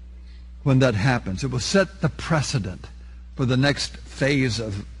 When that happens, it will set the precedent for the next phase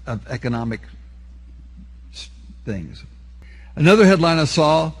of economic things. Another headline I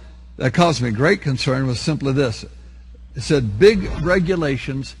saw that caused me great concern was simply this. It said, big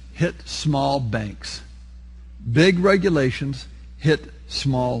regulations hit small banks. Big regulations hit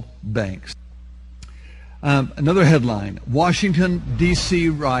small banks. Another headline, Washington, D.C.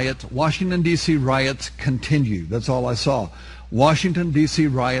 riots. Washington, D.C. riots continue. That's all I saw. Washington, D.C.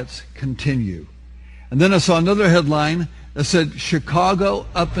 riots continue. And then I saw another headline that said, Chicago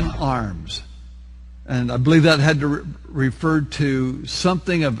up in arms. And I believe that had to refer to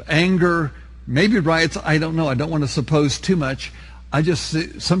something of anger, maybe riots, I don't know. I don't want to suppose too much.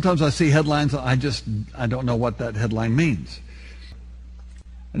 Sometimes I see headlines, I don't know what that headline means.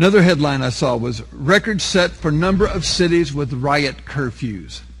 Another headline I saw was, record set for number of cities with riot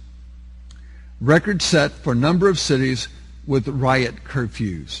curfews. Record set for number of cities with riot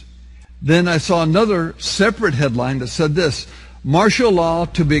curfews. Then I saw another separate headline that said this, martial law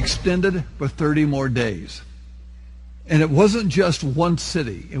to be extended for 30 more days. And it wasn't just one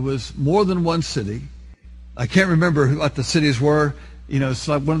city. It was more than one city. I can't remember what the cities were. You know, it's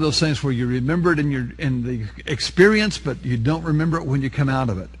like one of those things where you remember it in the experience, but you don't remember it when you come out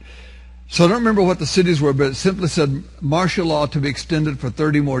of it. So I don't remember what the cities were, but it simply said martial law to be extended for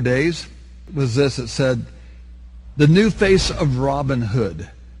 30 more days. It was this. It said, the new face of Robin Hood.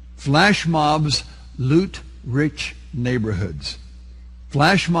 Flash mobs loot rich neighborhoods.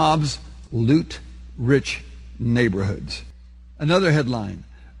 Flash mobs loot rich neighborhoods. Another headline.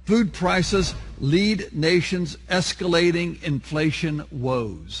 Food prices lead nations escalating inflation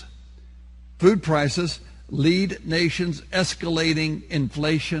woes. Food prices lead nations escalating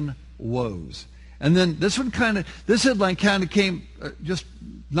inflation woes. And then this headline kind of came just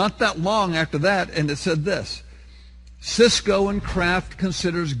not that long after that, and it said this. Cisco and Kraft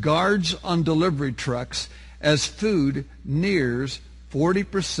considers guards on delivery trucks as food nears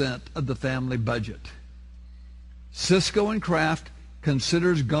 40% of the family budget. Cisco and Kraft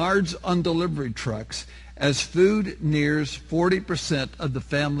considers guards on delivery trucks as food nears 40% of the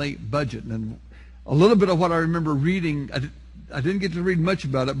family budget. And a little bit of what I remember reading, I didn't get to read much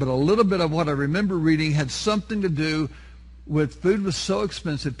about it, but a little bit of what I remember reading had something to do with food was so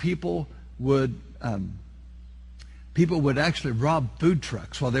expensive, people would actually rob food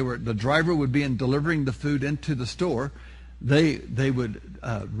trucks while the driver would be delivering the food into the store. They would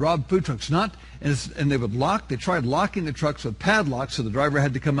rob food trucks, and they tried locking the trucks with padlocks, so the driver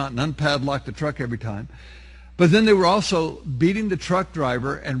had to come out and unpadlock the truck every time. But then they were also beating the truck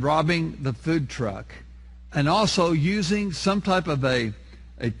driver and robbing the food truck, and also using some type of a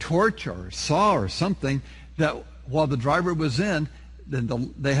torch or a saw or something that while the driver was in,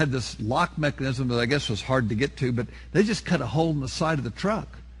 then they had this lock mechanism that I guess was hard to get to, but they just cut a hole in the side of the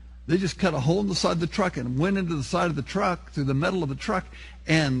truck. They just cut a hole in the side of the truck and went into the side of the truck, through the metal of the truck,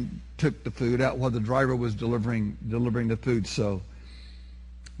 and took the food out while the driver was delivering the food. So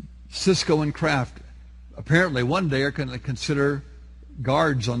Cisco and Kraft apparently one day are going to consider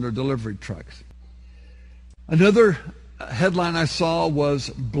guards on their delivery trucks. Another headline I saw was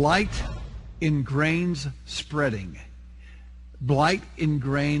blight in grains spreading. Blight in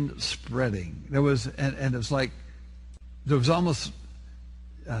grain spreading. There was, and it was like, there was almost,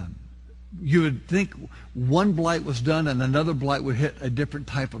 you would think one blight was done and another blight would hit a different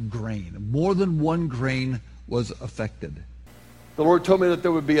type of grain. More than one grain was affected. The Lord told me that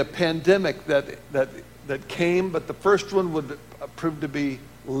there would be a pandemic that came, but the first one would prove to be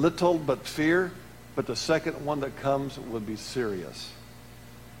little but fear, but the second one that comes would be serious.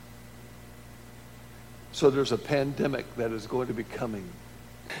 So there's a pandemic that is going to be coming.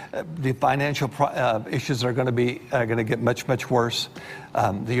 The financial issues are going to get much worse.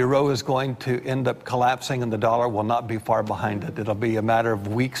 The euro is going to end up collapsing, and the dollar will not be far behind it. It'll be a matter of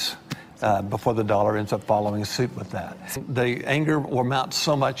weeks. before the dollar ends up following suit with that. The anger will mount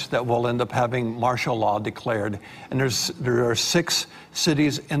so much that we'll end up having martial law declared. And there are 6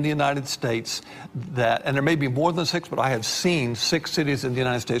 cities in the United States that, and there may be more than 6, but I have seen 6 cities in the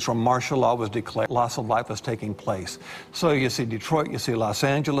United States where martial law was declared, loss of life was taking place. So you see Detroit, you see Los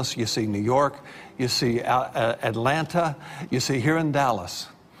Angeles, you see New York, you see Atlanta, you see here in Dallas.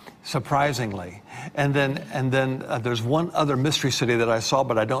 Surprisingly. And then there's one other mystery city that I saw,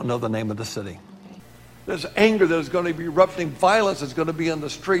 but I don't know the name of the city. There's anger that is going to be erupting. Violence is going to be in the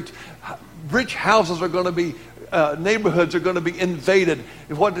streets. Rich houses are going to be, neighborhoods are going to be invaded.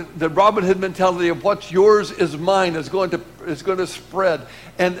 What the Robin Hood mentality of what's yours is mine is going to spread.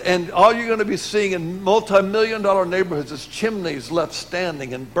 And all you're going to be seeing in multi-million-dollar neighborhoods is chimneys left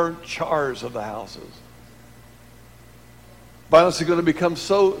standing and burnt chars of the houses. Violence is going to become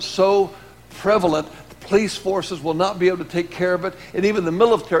so prevalent, the police forces will not be able to take care of it, and even the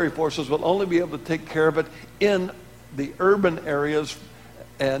military forces will only be able to take care of it in the urban areas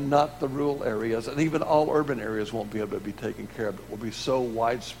and not the rural areas. And even all urban areas won't be able to be taken care of. It will be so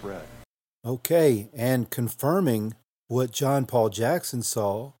widespread. Okay, and confirming what John Paul Jackson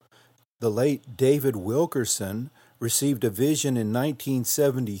saw, the late David Wilkerson received a vision in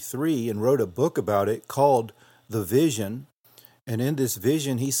 1973 and wrote a book about it called The Vision. And in this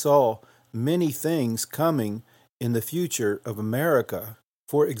vision, he saw many things coming in the future of America.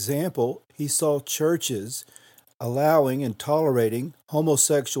 For example, he saw churches allowing and tolerating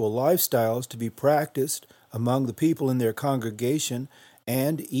homosexual lifestyles to be practiced among the people in their congregation,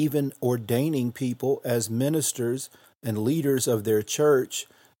 and even ordaining people as ministers and leaders of their church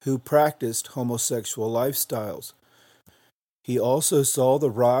who practiced homosexual lifestyles. He also saw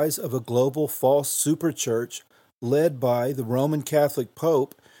the rise of a global false superchurch led by the Roman Catholic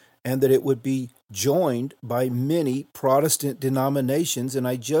Pope, and that it would be joined by many Protestant denominations. And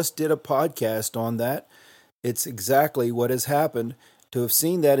I just did a podcast on that. It's exactly what has happened. To have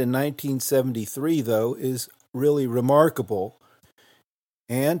seen that in 1973, though, is really remarkable.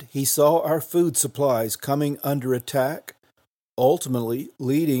 And he saw our food supplies coming under attack, ultimately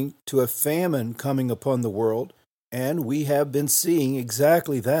leading to a famine coming upon the world. And we have been seeing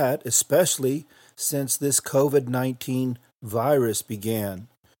exactly that, especially since this COVID-19 virus began.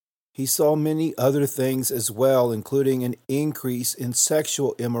 He saw many other things as well, including an increase in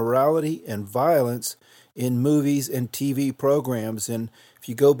sexual immorality and violence in movies and TV programs. And if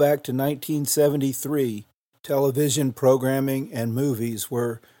you go back to 1973, television programming and movies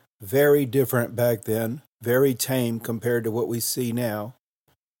were very different back then, very tame compared to what we see now.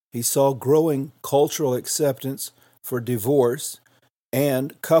 He saw growing cultural acceptance for divorce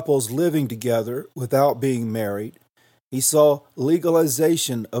and couples living together without being married. He saw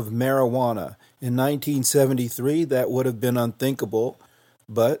legalization of marijuana. In 1973, that would have been unthinkable,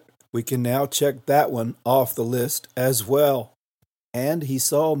 but we can now check that one off the list as well. And he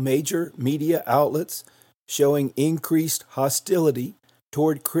saw major media outlets showing increased hostility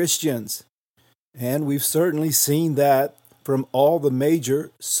toward Christians. And we've certainly seen that from all the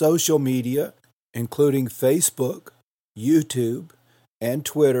major social media, including Facebook, YouTube, and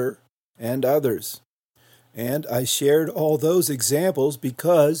Twitter, and others. And I shared all those examples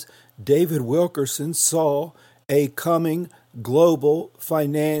because David Wilkerson saw a coming global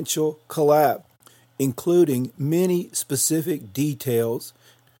financial collapse, including many specific details,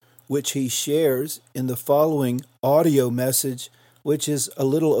 which he shares in the following audio message, which is a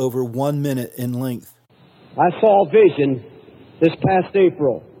little over 1 minute in length. I saw a vision this past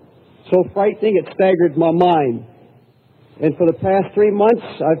April, so frightening it staggered my mind. And for the past 3 months,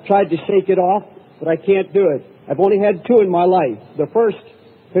 I've tried to shake it off, but I can't do it. I've only had 2 in my life. The first,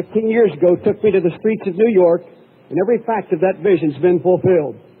 15 years ago, took me to the streets of New York, and every fact of that vision's been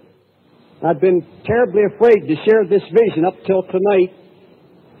fulfilled. I've been terribly afraid to share this vision up till tonight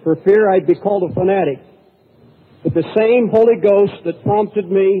for fear I'd be called a fanatic. But the same Holy Ghost that prompted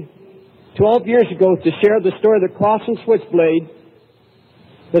me 12 years ago to share the story of the cross and switchblade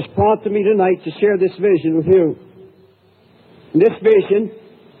has prompted me tonight to share this vision with you. In this vision,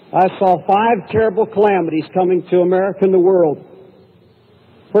 I saw 5 terrible calamities coming to America and the world.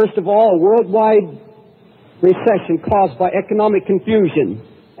 First of all, a worldwide recession caused by economic confusion.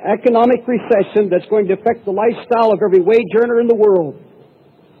 Economic recession that's going to affect the lifestyle of every wage earner in the world.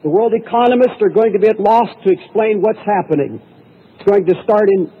 The world economists are going to be at loss to explain what's happening. It's going to start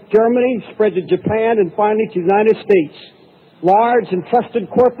in Germany, spread to Japan, and finally to the United States. Large and trusted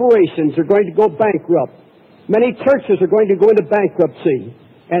corporations are going to go bankrupt. Many churches are going to go into bankruptcy,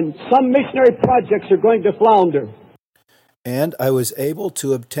 and some missionary projects are going to flounder. And I was able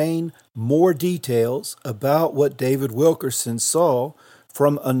to obtain more details about what David Wilkerson saw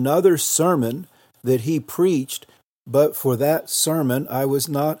from another sermon that he preached, but for that sermon I was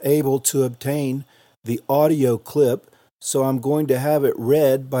not able to obtain the audio clip, so I'm going to have it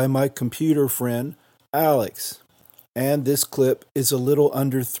read by my computer friend, Alex. And this clip is a little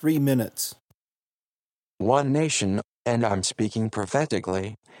under 3 minutes. One nation, and I'm speaking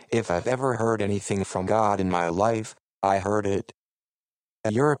prophetically. If I've ever heard anything from God in my life, I heard it.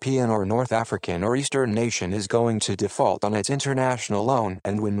 A European or North African or Eastern nation is going to default on its international loan,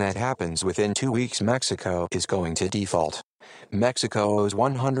 and when that happens within 2 weeks, Mexico is going to default. Mexico owes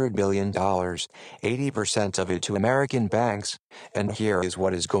 $100 billion, 80% of it to American banks, and here is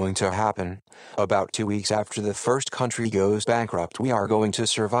what is going to happen. About 2 weeks after the first country goes bankrupt, we are going to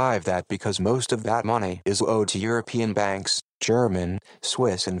survive that because most of that money is owed to European banks, German,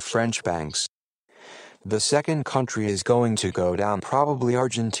 Swiss and French banks. The second country is going to go down, probably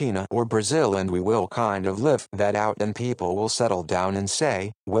Argentina or Brazil, and we will kind of live that out, and people will settle down and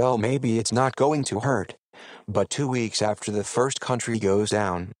say, well, maybe it's not going to hurt. But 2 weeks after the first country goes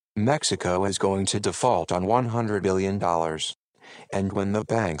down, Mexico is going to default on $100 billion. And when the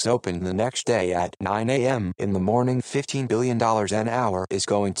banks open the next day at 9 a.m. in the morning, $15 billion an hour is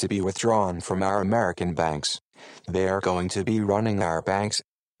going to be withdrawn from our American banks. They are going to be running our banks.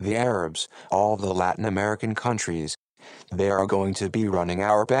 The Arabs, all the Latin American countries, they are going to be running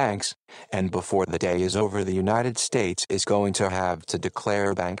our banks, and before the day is over, the United States is going to have to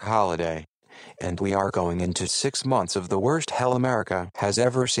declare bank holiday. And we are going into 6 months of the worst hell America has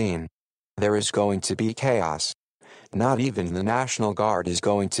ever seen. There is going to be chaos. Not even the National Guard is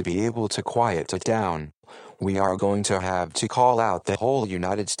going to be able to quiet it down. We are going to have to call out the whole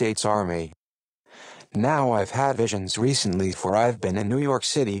United States Army. Now I've had visions recently, for I've been in New York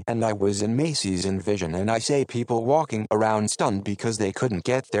City and I was in Macy's in vision, and I say people walking around stunned because they couldn't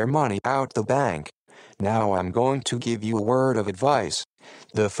get their money out the bank. Now I'm going to give you a word of advice.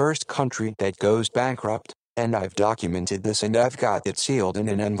 The first country that goes bankrupt, and I've documented this and I've got it sealed in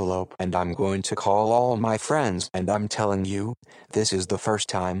an envelope, and I'm going to call all my friends, and I'm telling you, this is the first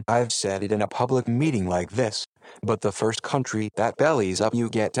time I've said it in a public meeting like this, but the first country that bellies up, you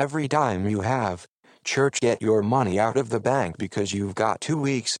get every dime you have. Church, get your money out of the bank because you've got 2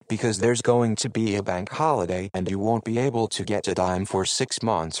 weeks, because there's going to be a bank holiday and you won't be able to get a dime for 6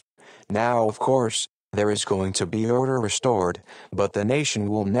 months. Now, of course, there is going to be order restored, but the nation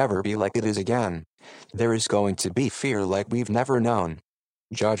will never be like it is again. There is going to be fear like we've never known.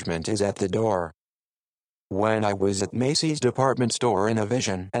 Judgment is at the door. When I was at Macy's department store in a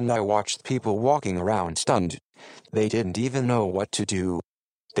vision and I watched people walking around stunned, they didn't even know what to do.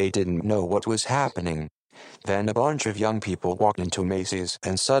 They didn't know what was happening. Then a bunch of young people walked into Macy's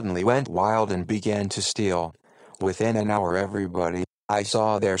and suddenly went wild and began to steal. Within an hour, I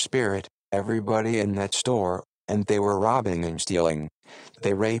saw their spirit, everybody in that store, and they were robbing and stealing.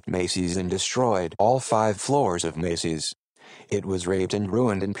 They raped Macy's and destroyed all 5 floors of Macy's. It was raped and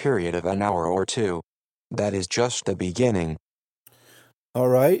ruined in a period of an hour or 2. That is just the beginning. All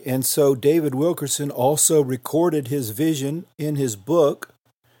right, and so David Wilkerson also recorded his vision in his book,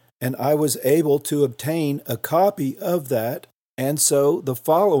 and I was able to obtain a copy of that. And so the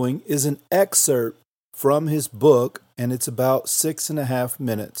following is an excerpt from his book, and it's about 6.5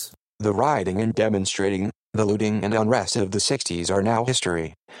 minutes. The rioting and demonstrating, the looting and unrest of the 60s are now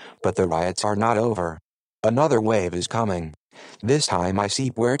history. But the riots are not over. Another wave is coming. This time I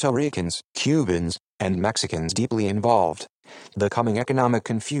see Puerto Ricans, Cubans, and Mexicans deeply involved. The coming economic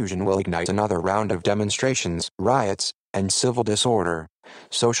confusion will ignite another round of demonstrations, riots, and civil disorder.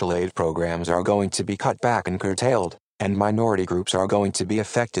 Social aid programs are going to be cut back and curtailed, and minority groups are going to be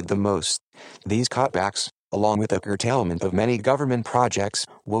affected the most. These cutbacks, along with the curtailment of many government projects,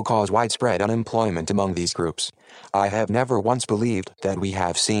 will cause widespread unemployment among these groups. I have never once believed that we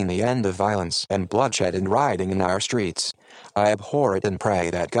have seen the end of violence and bloodshed and rioting in our streets. I abhor it and pray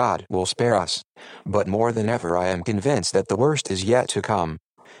that God will spare us. But more than ever, I am convinced that the worst is yet to come.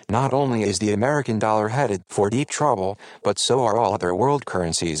 Not only is the American dollar headed for deep trouble, but so are all other world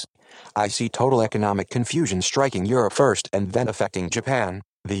currencies. I see total economic confusion striking Europe first and then affecting Japan,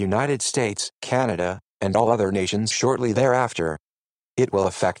 the United States, Canada, and all other nations shortly thereafter. It will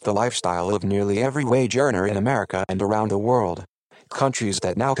affect the lifestyle of nearly every wage earner in America and around the world. Countries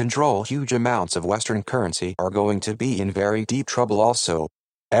that now control huge amounts of Western currency are going to be in very deep trouble also.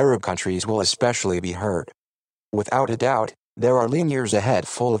 Arab countries will especially be hurt. Without a doubt, there are lean years ahead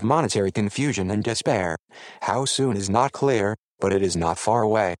full of monetary confusion and despair. How soon is not clear, but it is not far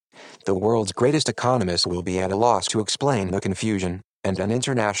away. The world's greatest economists will be at a loss to explain the confusion, and an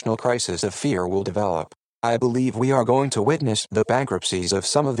international crisis of fear will develop. I believe we are going to witness the bankruptcies of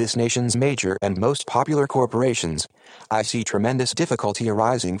some of this nation's major and most popular corporations. I see tremendous difficulty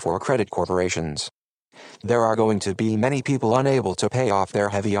arising for credit corporations. There are going to be many people unable to pay off their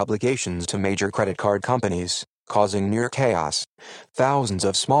heavy obligations to major credit card companies, causing near chaos. Thousands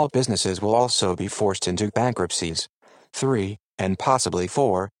of small businesses will also be forced into bankruptcies. 3, and possibly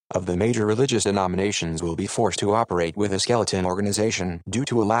 4, of the major religious denominations will be forced to operate with a skeleton organization due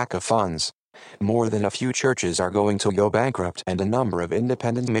to a lack of funds. More than a few churches are going to go bankrupt, and a number of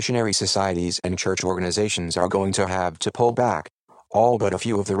independent missionary societies and church organizations are going to have to pull back. All but a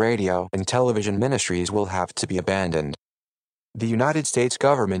few of the radio and television ministries will have to be abandoned. The United States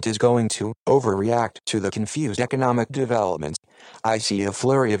government is going to overreact to the confused economic developments. I see a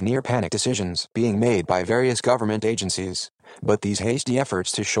flurry of near-panic decisions being made by various government agencies, but these hasty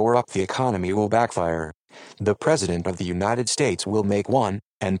efforts to shore up the economy will backfire. The President of the United States will make 1,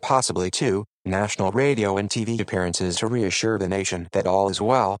 and possibly 2, national radio and TV appearances to reassure the nation that all is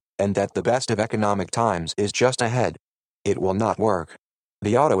well, and that the best of economic times is just ahead. It will not work.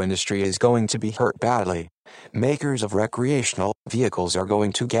 The auto industry is going to be hurt badly. Makers of recreational vehicles are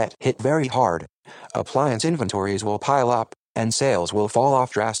going to get hit very hard. Appliance inventories will pile up, and sales will fall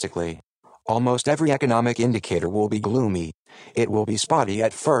off drastically. Almost every economic indicator will be gloomy. It will be spotty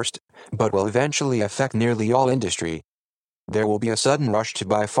at first, but will eventually affect nearly all industry. There will be a sudden rush to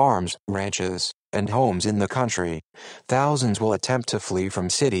buy farms, ranches, and homes in the country. Thousands will attempt to flee from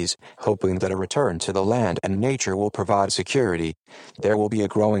cities, hoping that a return to the land and nature will provide security. There will be a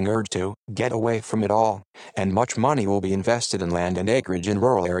growing urge to get away from it all, and much money will be invested in land and acreage in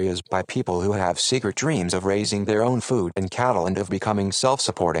rural areas by people who have secret dreams of raising their own food and cattle and of becoming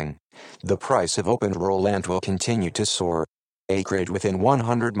self-supporting. The price of open rural land will continue to soar. Acreage within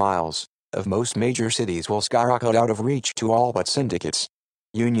 100 miles of most major cities will skyrocket out of reach to all but syndicates.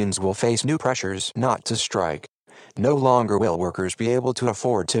 Unions will face new pressures not to strike. No longer will workers be able to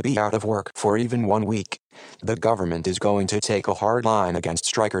afford to be out of work for even 1 week. The government is going to take a hard line against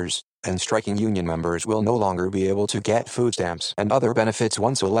strikers, and striking union members will no longer be able to get food stamps and other benefits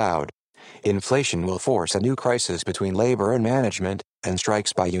once allowed. Inflation will force a new crisis between labor and management, and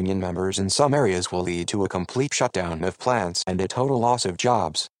strikes by union members in some areas will lead to a complete shutdown of plants and a total loss of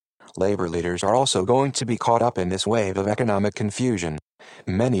jobs. Labor leaders are also going to be caught up in this wave of economic confusion.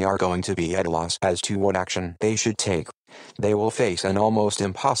 Many are going to be at a loss as to what action they should take. They will face an almost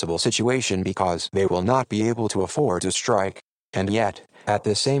impossible situation because they will not be able to afford to strike, and yet, at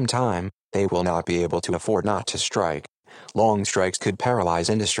the same time, they will not be able to afford not to strike. Long strikes could paralyze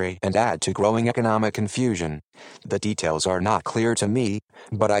industry and add to growing economic confusion. The details are not clear to me,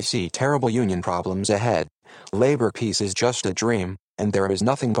 but I see terrible union problems ahead. Labor peace is just a dream, and there is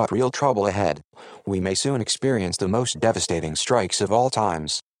nothing but real trouble ahead. We may soon experience the most devastating strikes of all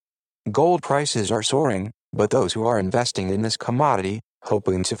times. Gold prices are soaring, but those who are investing in this commodity,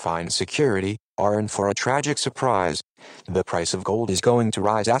 hoping to find security, are in for a tragic surprise. The price of gold is going to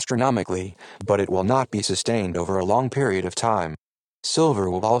rise astronomically, but it will not be sustained over a long period of time. Silver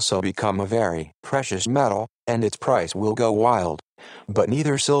will also become a very precious metal, and its price will go wild. But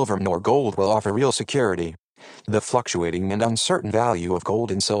neither silver nor gold will offer real security. The fluctuating and uncertain value of gold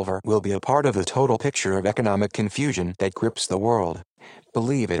and silver will be a part of the total picture of economic confusion that grips the world.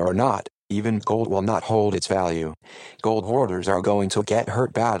 Believe it or not, even gold will not hold its value. Gold hoarders are going to get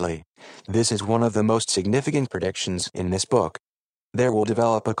hurt badly. This is one of the most significant predictions in this book. There will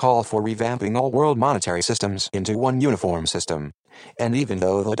develop a call for revamping all world monetary systems into one uniform system. And even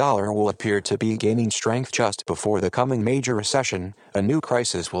though the dollar will appear to be gaining strength just before the coming major recession, a new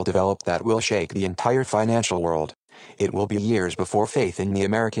crisis will develop that will shake the entire financial world. It will be years before faith in the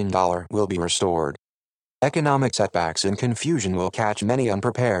American dollar will be restored. Economic setbacks and confusion will catch many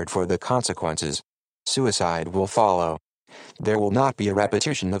unprepared for the consequences. Suicide will follow. There will not be a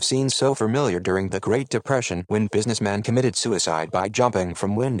repetition of scenes so familiar during the Great Depression when businessmen committed suicide by jumping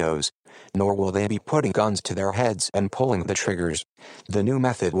from windows, nor will they be putting guns to their heads and pulling the triggers. The new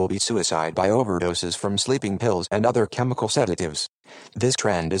method will be suicide by overdoses from sleeping pills and other chemical sedatives. This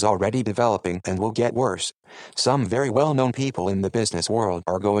trend is already developing and will get worse. Some very well-known people in the business world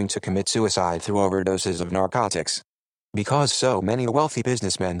are going to commit suicide through overdoses of narcotics. Because so many wealthy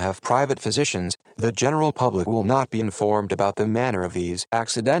businessmen have private physicians, the general public will not be informed about the manner of these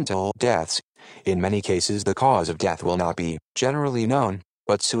accidental deaths. In many cases, the cause of death will not be generally known,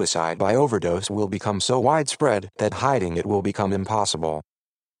 but suicide by overdose will become so widespread that hiding it will become impossible.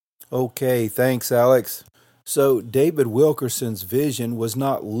 Okay, thanks, Alex. So David Wilkerson's vision was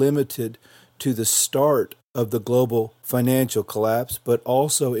not limited to the start of the global financial collapse, but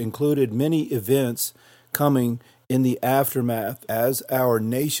also included many events coming in the aftermath as our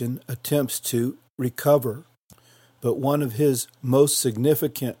nation attempts to recover. But one of his most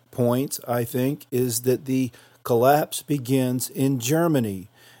significant points, I think, is that the collapse begins in Germany.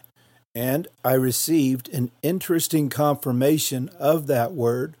 And I received an interesting confirmation of that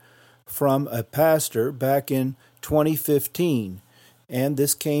word from a pastor back in 2015. And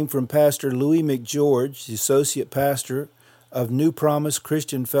this came from Pastor Louis McGeorge, the associate pastor of New Promise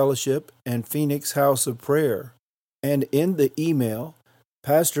Christian Fellowship and Phoenix House of Prayer. And in the email,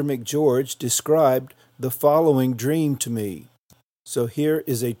 Pastor McGeorge described the following dream to me. So here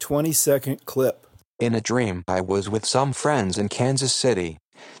is a 20-second clip. In a dream, I was with some friends in Kansas City.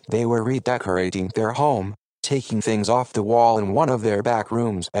 They were redecorating their home, taking things off the wall in one of their back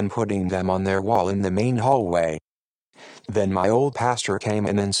rooms and putting them on their wall in the main hallway. Then my old pastor came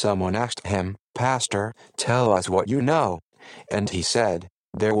in and someone asked him, "Pastor, tell us what you know." And he said,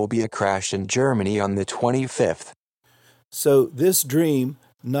 "There will be a crash in Germany on the 25th. So this dream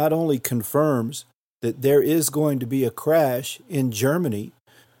not only confirms that there is going to be a crash in Germany,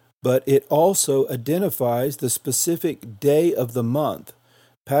 but it also identifies the specific day of the month.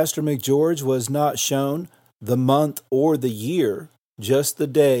 Pastor McGeorge was not shown the month or the year, just the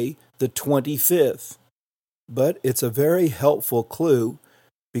day, the 25th. But it's a very helpful clue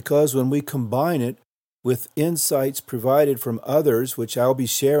because when we combine it with insights provided from others, which I'll be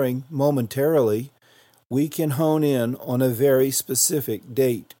sharing momentarily, we can hone in on a very specific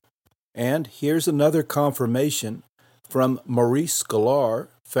date. And here's another confirmation from Maurice Sklar,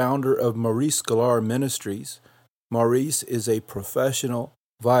 founder of Maurice Sklar Ministries. Maurice is a professional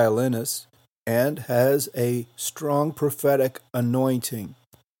violinist and has a strong prophetic anointing.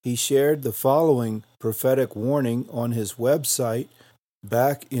 He shared the following prophetic warning on his website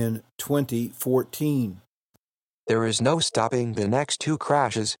back in 2014. There is no stopping the next two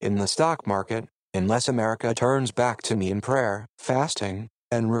crashes in the stock market unless America turns back to me in prayer, fasting,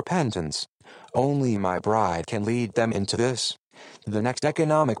 and repentance. Only my bride can lead them into this. The next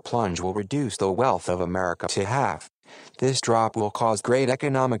economic plunge will reduce the wealth of America to half. This drop will cause great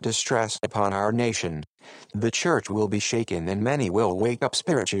economic distress upon our nation. The church will be shaken and many will wake up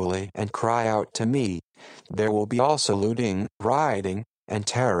spiritually and cry out to me. There will be also looting, rioting, and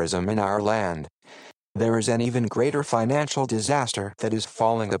terrorism in our land. There is an even greater financial disaster that is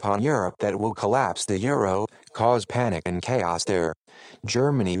falling upon Europe that will collapse the euro, cause panic and chaos there.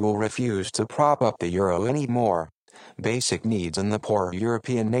 Germany will refuse to prop up the euro anymore. Basic needs in the poor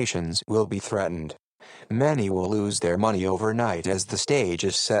European nations will be threatened. Many will lose their money overnight as the stage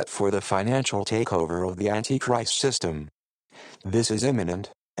is set for the financial takeover of the Antichrist system. This is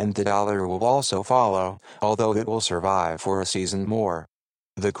imminent, and the dollar will also follow, although it will survive for a season more.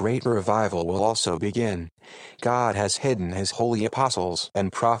 The great revival will also begin. God has hidden his holy apostles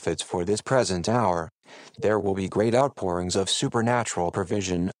and prophets for this present hour. There will be great outpourings of supernatural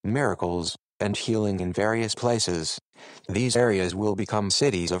provision, miracles, and healing in various places. These areas will become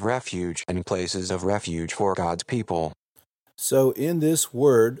cities of refuge and places of refuge for God's people. So in this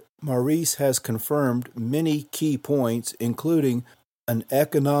word, Maurice has confirmed many key points, including an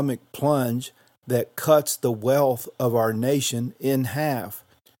economic plunge that cuts the wealth of our nation in half.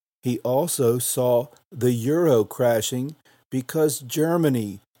 He also saw the euro crashing because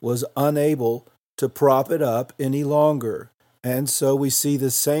Germany was unable to prop it up any longer. And so we see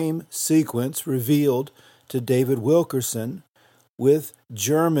the same sequence revealed to David Wilkerson, with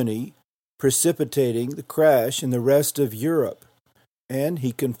Germany precipitating the crash in the rest of Europe. And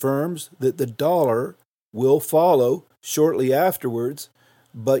he confirms that the dollar will follow shortly afterwards,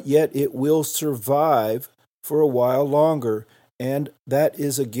 but yet it will survive for a while longer. And that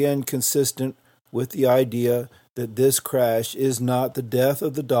is again consistent with the idea that this crash is not the death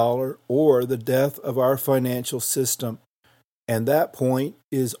of the dollar or the death of our financial system. And that point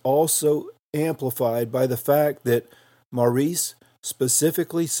is also amplified by the fact that Maurice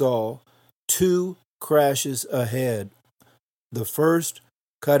specifically saw two crashes ahead. The first,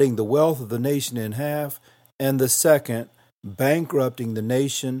 cutting the wealth of the nation in half, and the second, bankrupting the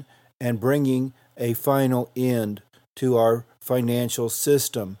nation and bringing a final end to our financial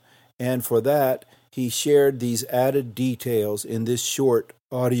system. And for that, he shared these added details in this short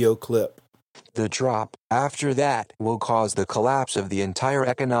audio clip. The drop, after that, will cause the collapse of the entire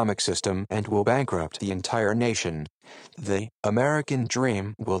economic system and will bankrupt the entire nation. The American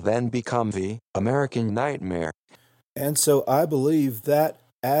dream will then become the American nightmare. And so I believe that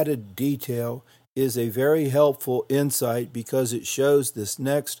added detail is a very helpful insight because it shows this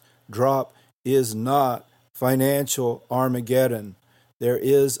next drop is not financial Armageddon. There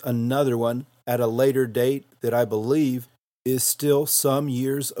is another one at a later date that I believe is still some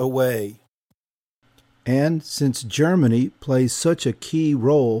years away. And since Germany plays such a key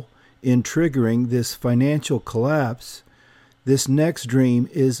role in triggering this financial collapse, this next dream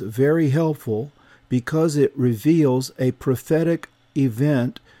is very helpful because it reveals a prophetic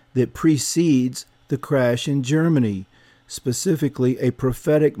event that precedes the crash in Germany, specifically a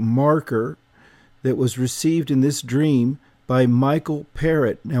prophetic marker that was received in this dream by Michael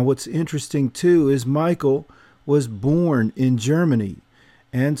Parrott. Now, what's interesting, too, is Michael was born in Germany.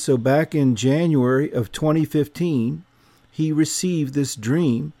 And so back in January of 2015, he received this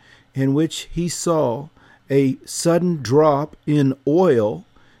dream in which he saw a sudden drop in oil.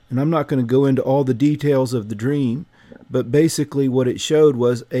 And I'm not going to go into all the details of the dream, but basically what it showed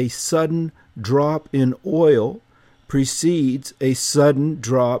was a sudden drop in oil precedes a sudden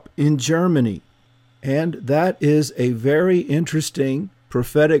drop in Germany. And that is a very interesting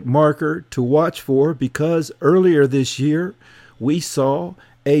prophetic marker to watch for, because earlier this year we saw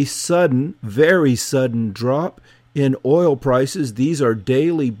a sudden, very sudden drop in oil prices. These are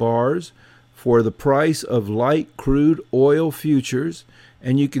daily bars for the price of light crude oil futures.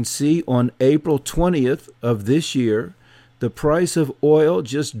 And you can see on April 20th of this year, the price of oil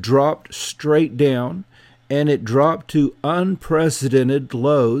just dropped straight down, and it dropped to unprecedented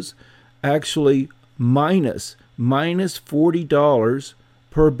lows, actually minus $40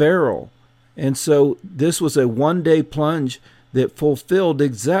 per barrel. And so this was a one-day plunge that fulfilled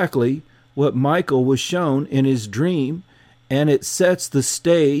exactly what Michael was shown in his dream, and it sets the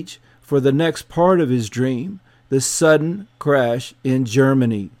stage for the next part of his dream, the sudden crash in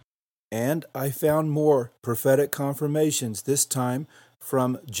Germany. And I found more prophetic confirmations, this time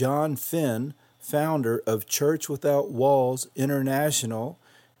from John Finn, founder of Church Without Walls International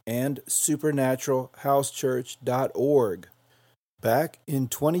and supernaturalhousechurch.org. Back in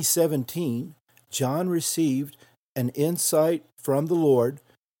 2017, John received an insight from the Lord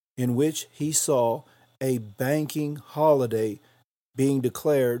in which he saw a banking holiday being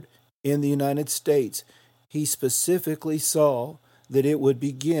declared in the United States. He specifically saw that it would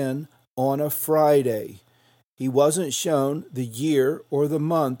begin on a Friday. He wasn't shown the year or the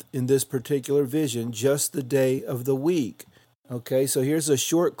month in this particular vision, just the day of the week. Okay, so here's a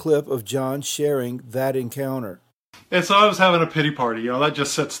short clip of John sharing that encounter. And so I was having a pity party. That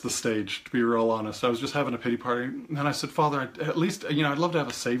just sets the stage, to be real honest. I was just having a pity party. And I said, Father, at least, I'd love to have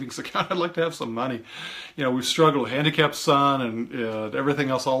a savings account. I'd like to have some money. We've struggled with handicapped son and everything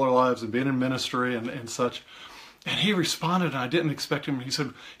else all our lives and being in ministry and such. And he responded, and I didn't expect him. He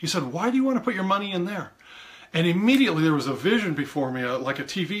said, why do you want to put your money in there? And immediately there was a vision before me, like a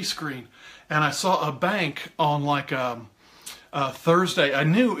TV screen. And I saw a bank on like Thursday. I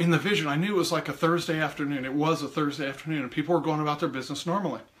knew in the vision, it was like a Thursday afternoon. It was a Thursday afternoon, and people were going about their business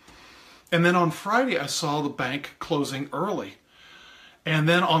normally. And then on Friday, I saw the bank closing early. And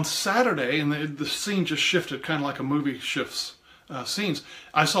then on Saturday, and the scene just shifted, kind of like a movie shifts scenes.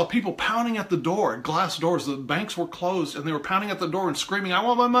 I saw people pounding at the door, glass doors. The banks were closed, and they were pounding at the door and screaming, I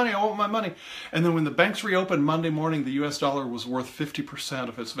want my money, I want my money. And then when the banks reopened Monday morning, the U.S. dollar was worth 50%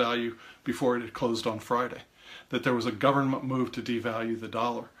 of its value before it had closed on Friday. That there was a government move to devalue the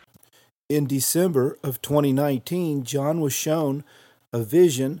dollar. In December of 2019, John was shown a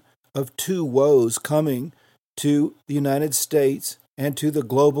vision of two woes coming to the United States and to the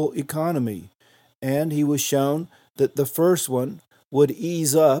global economy. And he was shown that the first one would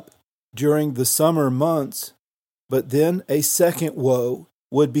ease up during the summer months, but then a second woe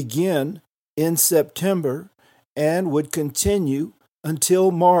would begin in September and would continue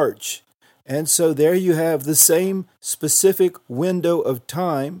until March. And so there you have the same specific window of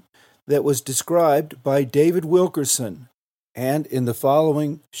time that was described by David Wilkerson. And in the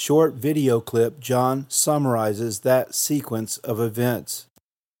following short video clip, John summarizes that sequence of events.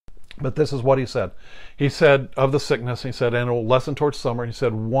 But this is what he said. He said of the sickness, he said, and it will lessen towards summer. He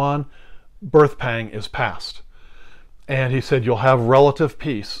said, one birth pang is past. And he said, you'll have relative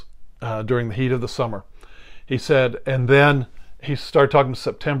peace during the heat of the summer. He said, and then he started talking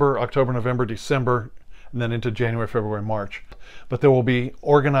September, October, November, December, and then into January, February, March. But there will be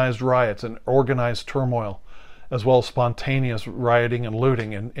organized riots and organized turmoil, as well as spontaneous rioting and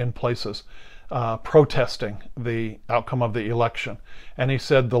looting in places, protesting the outcome of the election. And he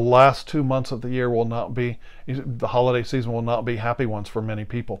said the last 2 months of the year will not be, the holiday season will not be happy ones for many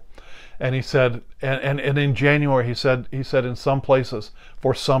people. And he said, and in January, he said in some places,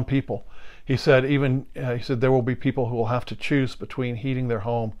 for some people, he said there will be people who will have to choose between heating their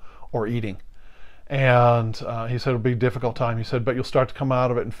home or eating. And he said it'll be a difficult time. He said, but you'll start to come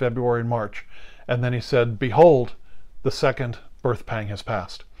out of it in February and March. And then he said, behold, the second birth pang has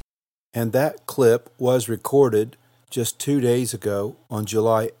passed. And that clip was recorded just 2 days ago on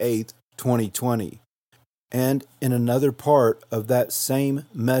July 8th, 2020. And in another part of that same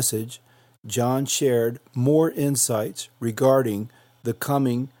message, John shared more insights regarding the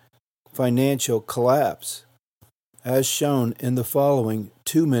coming financial collapse, as shown in the following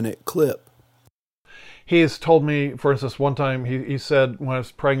 2-minute clip. He has told me, for instance, one time he said, when I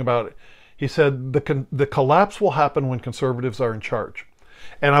was praying about it, he said the collapse will happen when conservatives are in charge.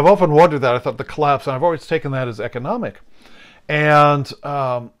 And I've often wondered that. I thought the collapse, and I've always taken that as economic. And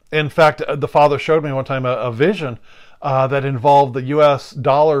in fact, the Father showed me one time a vision that involved the U.S.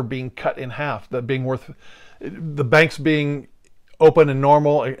 dollar being cut in half, that being worth, the banks being open and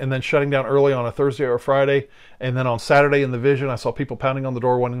normal, and then shutting down early on a Thursday or a Friday. And then on Saturday in the vision, I saw people pounding on the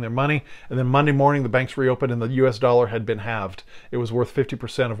door wanting their money. And then Monday morning, the banks reopened and the U.S. dollar had been halved. It was worth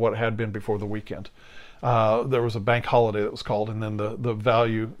 50% of what it had been before the weekend. There was a bank holiday that was called, and then the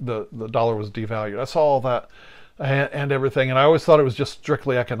value, the dollar was devalued. I saw all that and everything, and I always thought it was just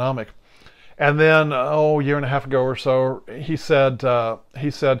strictly economic. And then, a year and a half ago or so, he said,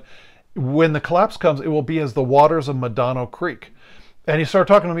 when the collapse comes, it will be as the waters of Medano Creek. And he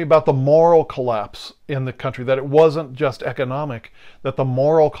started talking to me about the moral collapse in the country, that it wasn't just economic, that the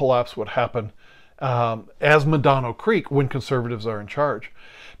moral collapse would happen as Medano Creek when conservatives are in charge.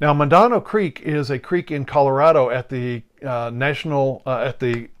 Now, Medano Creek is a creek in Colorado at the national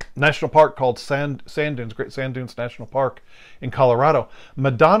park called Sand Dunes, Great Sand Dunes National Park in Colorado.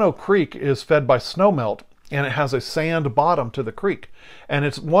 Medano Creek is fed by snowmelt, and it has a sand bottom to the creek. And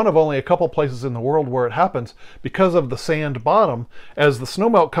it's one of only a couple places in the world where it happens. Because of the sand bottom, as the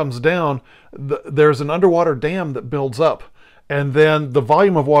snowmelt comes down, there's an underwater dam that builds up. And then the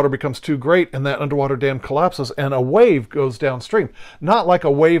volume of water becomes too great, and that underwater dam collapses, and a wave goes downstream. Not like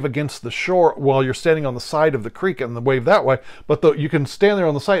a wave against the shore while you're standing on the side of the creek and the wave that way, but you can stand there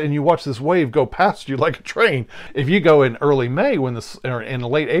on the side and you watch this wave go past you like a train. If you go in early May or in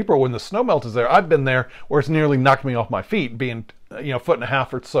late April when the snowmelt is there, I've been there where it's nearly knocked me off my feet, being 1.5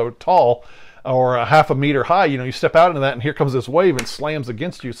 feet or so tall, or a half a meter high. You step out into that, and here comes this wave and slams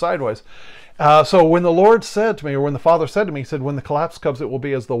against you sideways. So when the Lord said to me, or when the Father said to me, he said, when the collapse comes, it will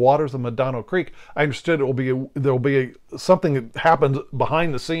be as the waters of Medano Creek. I understood there will be something that happens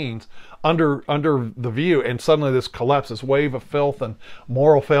behind the scenes, under the view, and suddenly this collapse, this wave of filth and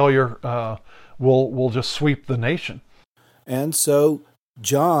moral failure will just sweep the nation. And so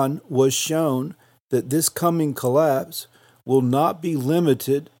John was shown that this coming collapse will not be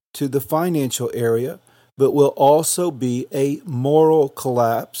limited to the financial area, but will also be a moral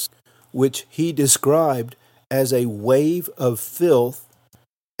collapse, which he described as a wave of filth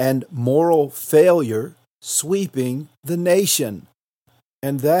and moral failure sweeping the nation.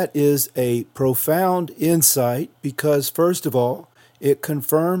 And that is a profound insight because, first of all, it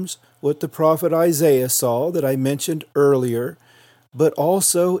confirms what the prophet Isaiah saw that I mentioned earlier, but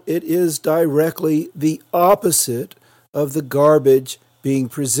also it is directly the opposite of the garbage being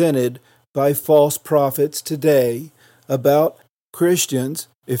presented by false prophets today about Christians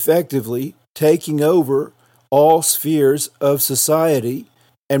effectively taking over all spheres of society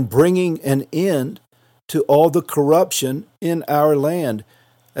and bringing an end to all the corruption in our land.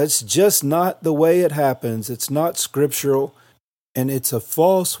 That's just not the way it happens. It's not scriptural, and it's a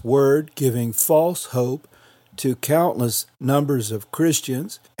false word giving false hope to countless numbers of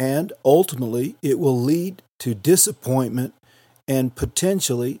Christians, and ultimately it will lead to disappointment and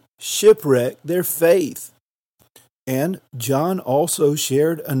potentially shipwreck their faith. And John also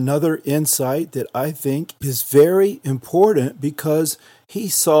shared another insight that I think is very important because he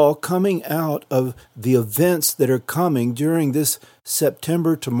saw coming out of the events that are coming during this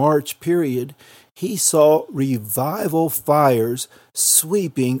September to March period, he saw revival fires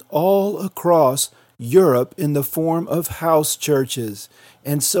sweeping all across Europe in the form of house churches.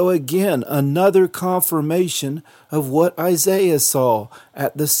 And so again, another confirmation of what Isaiah saw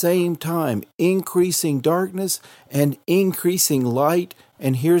at the same time, increasing darkness and increasing light.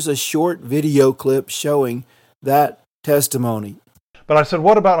 And here's a short video clip showing that testimony. But I said,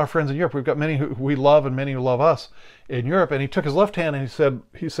 what about our friends in Europe? We've got many who we love and many who love us in Europe. And he took his left hand and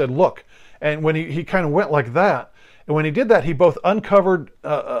he said, look. And when he kind of went like that, and when he did that, he both uncovered,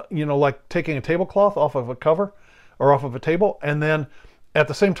 like taking a tablecloth off of a cover or off of a table, and then at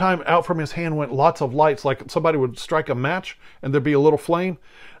the same time, out from his hand went lots of lights, like somebody would strike a match and there'd be a little flame.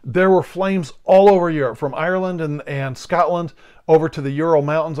 There were flames all over Europe, from Ireland and Scotland over to the Ural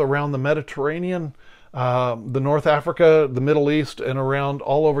Mountains around the Mediterranean, the North Africa, the Middle East, and around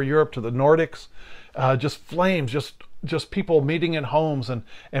all over Europe to the Nordics. Just flames, just people meeting in homes and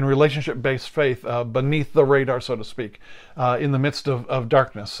relationship-based faith beneath the radar, so to speak, in the midst of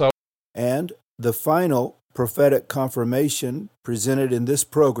darkness. And the final prophetic confirmation presented in this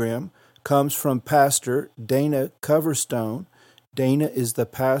program comes from Pastor Dana Coverstone. Dana is the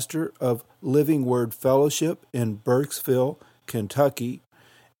pastor of Living Word Fellowship in Burkesville, Kentucky,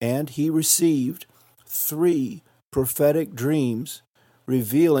 and he received 3 prophetic dreams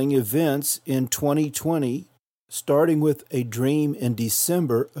revealing events in 2020, starting with a dream in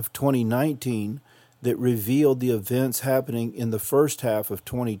December of 2019 that revealed the events happening in the first half of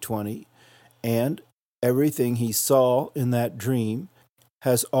 2020, and everything he saw in that dream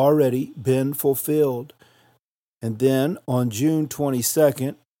has already been fulfilled. And then on June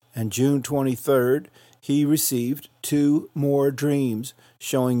 22nd and June 23rd, he received 2 more dreams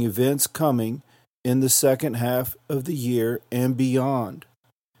showing events coming in the second half of the year and beyond.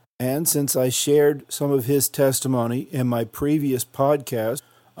 And since I shared some of his testimony in my previous podcast,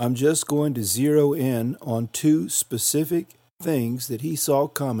 I'm just going to zero in on 2 specific things that he saw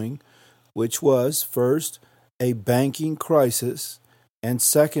coming, which was, first, a banking crisis, and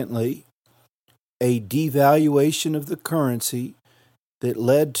secondly, a devaluation of the currency that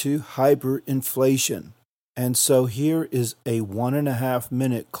led to hyperinflation. And so here is a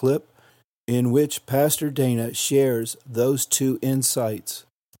 1.5-minute clip in which Pastor Dana shares those 2 insights.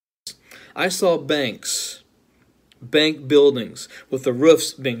 I saw bank buildings with the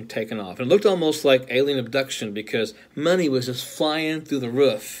roofs being taken off. And it looked almost like alien abduction because money was just flying through the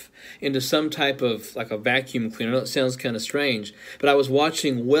roof into some type of like a vacuum cleaner. I know it sounds kind of strange, but I was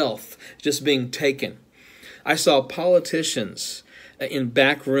watching wealth just being taken. I saw politicians in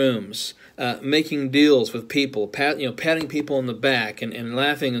back rooms making deals with people, patting people on the back and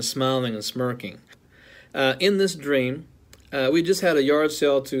laughing and smiling and smirking. In this dream, we just had a yard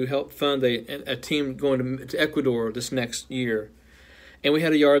sale to help fund a team going to Ecuador this next year, and we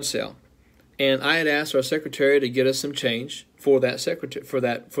had a yard sale. And I had asked our secretary to get us some change for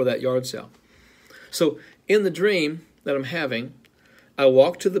that yard sale. So in the dream that I'm having, I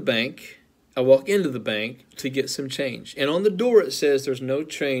walk into the bank to get some change. And on the door it says there's no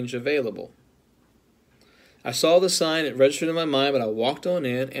change available. I saw the sign, it registered in my mind, but I walked on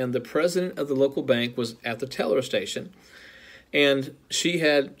in, and the president of the local bank was at the teller station, and she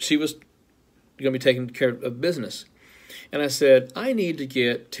was going to be taking care of business. And I said, I need to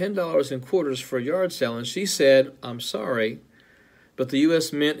get $10 in quarters for a yard sale. And she said, I'm sorry, but the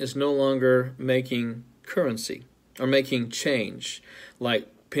U.S. Mint is no longer making currency or making change like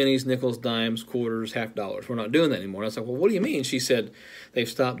pennies, nickels, dimes, quarters, half dollars. We're not doing that anymore. And I was like, well, what do you mean? She said, they've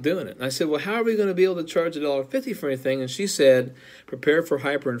stopped doing it. And I said, well, how are we going to be able to charge $1.50 for anything? And she said, prepare for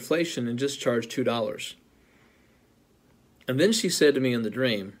hyperinflation and just charge $2. And then she said to me in the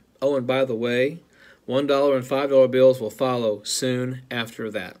dream, oh, and by the way, $1 and $5 bills will follow soon after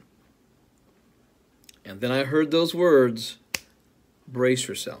that. And then I heard those words, brace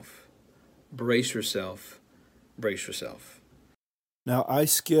yourself, brace yourself, brace yourself. Now, I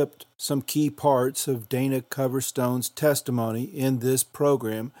skipped some key parts of Dana Coverstone's testimony in this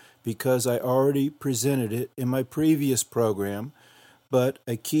program because I already presented it in my previous program, but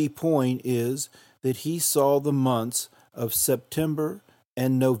a key point is that he saw the months of September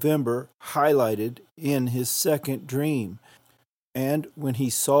and November highlighted in his second dream. And when he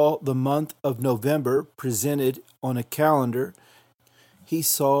saw the month of November presented on a calendar, he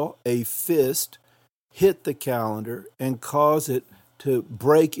saw a fist hit the calendar and cause it to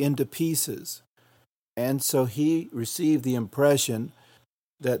break into pieces. And so he received the impression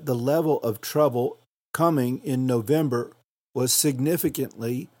that the level of trouble coming in November was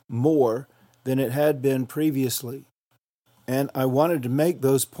significantly more than it had been previously. And I wanted to make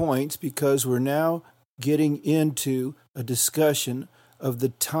those points because we're now getting into a discussion of the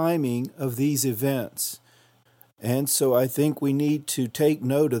timing of these events. And so I think we need to take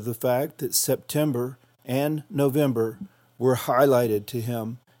note of the fact that September and November were highlighted to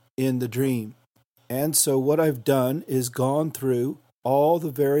him in the dream. And so what I've done is gone through all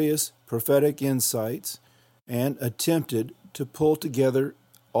the various prophetic insights and attempted to pull together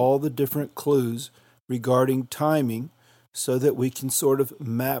all the different clues regarding timing so that we can sort of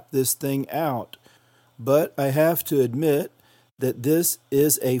map this thing out. But I have to admit that this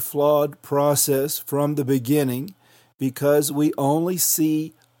is a flawed process from the beginning because we only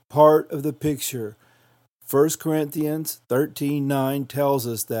see part of the picture. 1 Corinthians 13:9 tells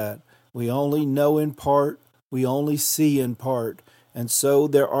us that. We only know in part, we only see in part. And so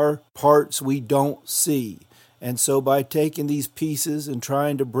there are parts we don't see. And so by taking these pieces and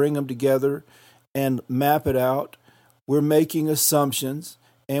trying to bring them together and map it out, we're making assumptions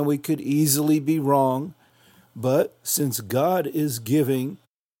and we could easily be wrong. But since God is giving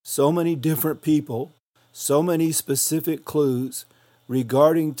so many different people so many specific clues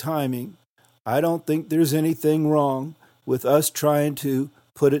regarding timing, I don't think there's anything wrong with us trying to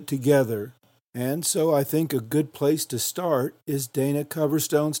put it together. And so I think a good place to start is Dana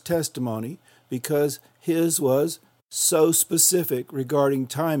Coverstone's testimony, because his was so specific regarding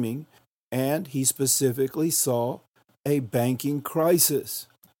timing, and he specifically saw a banking crisis.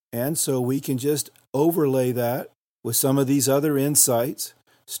 And so we can just overlay that with some of these other insights,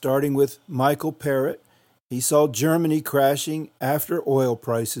 starting with Michael Parrott. He saw Germany crashing after oil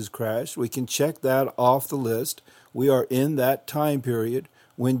prices crashed. We can check that off the list. We are in that time period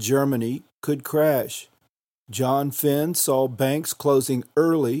when Germany could crash. John Finn saw banks closing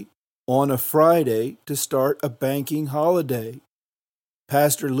early on a Friday to start a banking holiday.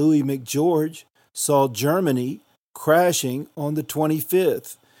 Pastor Louis McGeorge saw Germany crashing on the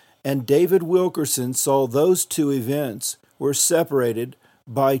 25th, and David Wilkerson saw those two events were separated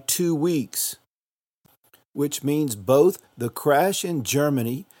by 2 weeks, which means both the crash in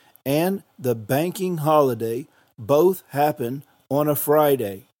Germany and the banking holiday both happen on a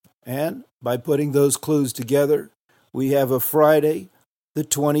Friday. And by putting those clues together, we have a Friday, the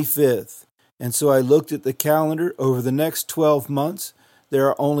 25th. And so I looked at the calendar over the next 12 months. There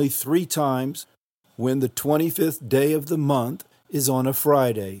are only 3 times when the 25th day of the month is on a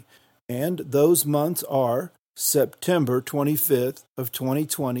Friday. And those months are September 25th of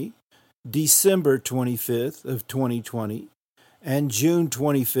 2020, December 25th of 2020, and June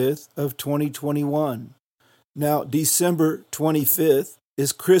 25th of 2021. Now, December 25th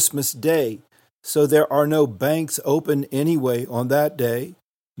is Christmas Day, so there are no banks open anyway on that day,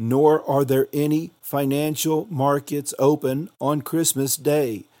 nor are there any financial markets open on Christmas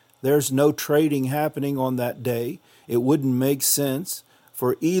Day. There's no trading happening on that day. It wouldn't make sense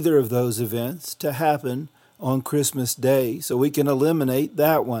for either of those events to happen on Christmas Day, so we can eliminate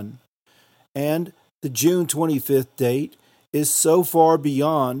that one. And the June 25th date is so far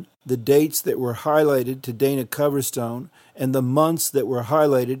beyond the dates that were highlighted to Dana Coverstone and the months that were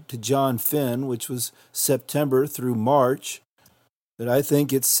highlighted to John Finn, which was September through March, that I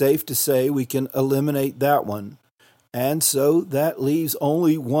think it's safe to say we can eliminate that one. And so that leaves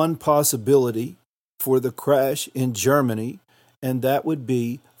only one possibility for the crash in Germany, and that would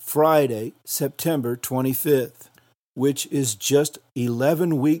be Friday, September 25th, which is just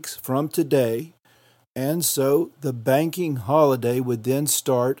 11 weeks from today. And so the banking holiday would then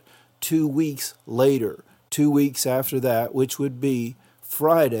start 2 weeks later, 2 weeks after that, which would be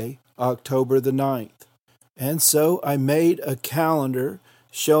Friday, October the 9th. And so I made a calendar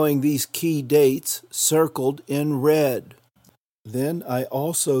showing these key dates circled in red. Then I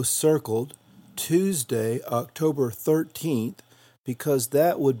also circled Tuesday, October 13th, because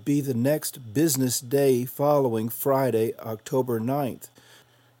that would be the next business day following Friday, October 9th.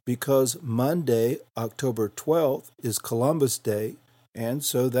 Because Monday, October 12th, is Columbus Day, and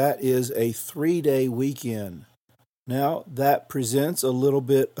so that is a 3-day weekend. Now, that presents a little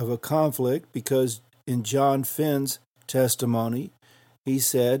bit of a conflict because in John Finn's testimony, he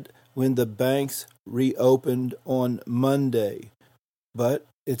said when the banks reopened on Monday. But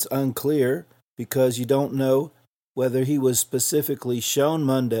it's unclear because you don't know whether he was specifically shown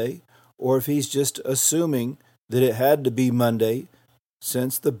Monday or if he's just assuming that it had to be Monday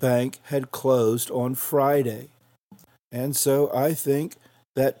since the bank had closed on Friday. And so I think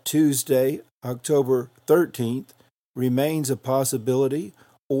that Tuesday, October 13th, remains a possibility,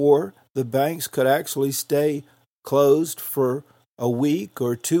 or the banks could actually stay closed for a week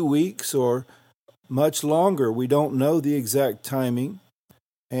or 2 weeks or much longer. We don't know the exact timing,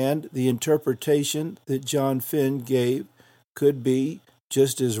 and the interpretation that John Finn gave could be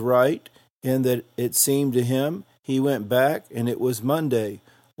just as right in that it seemed to him he went back and it was Monday.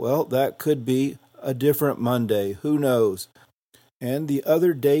 Well, that could be a different Monday. Who knows? And the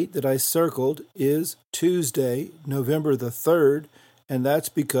other date that I circled is Tuesday, November the 3rd, and that's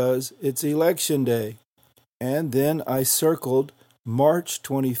because it's election day. And then I circled March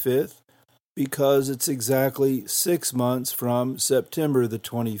 25th because it's exactly 6 months from September the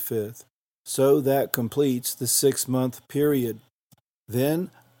 25th. So that completes the 6-month period.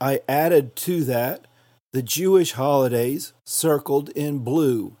 Then I added to that the Jewish holidays circled in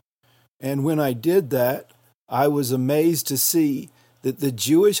blue. And when I did that, I was amazed to see that the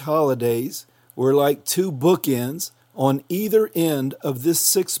Jewish holidays were like 2 bookends on either end of this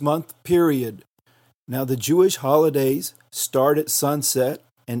 6-month period. Now, the Jewish holidays start at sunset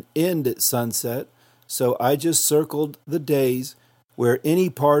and end at sunset, so I just circled the days where any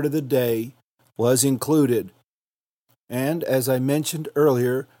part of the day was included. And as I mentioned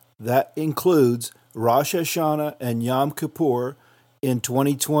earlier, that includes Rosh Hashanah and Yom Kippur in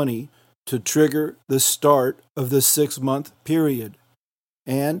 2020 to trigger the start of the 6-month period,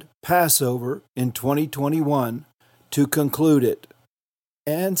 and Passover in 2021 to conclude it.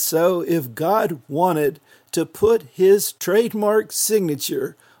 And so if God wanted to put his trademark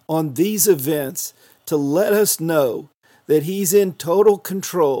signature on these events to let us know that he's in total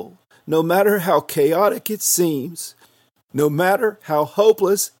control, no matter how chaotic it seems, no matter how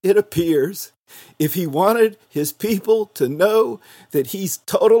hopeless it appears, if he wanted his people to know that he's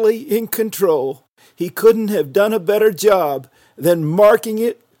totally in control, he couldn't have done a better job than marking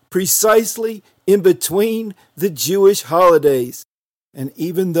it precisely in between the Jewish holidays. And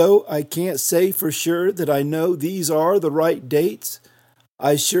even though I can't say for sure that I know these are the right dates,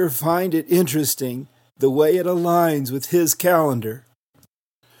 I sure find it interesting the way it aligns with his calendar.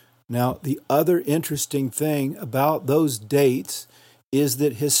 Now, the other interesting thing about those dates is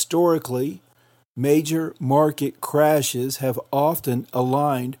that historically, major market crashes have often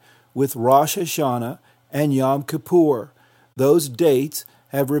aligned with Rosh Hashanah and Yom Kippur. Those dates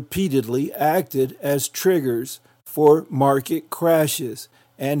have repeatedly acted as triggers for market crashes.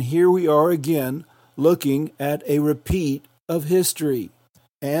 And here we are again looking at a repeat of history.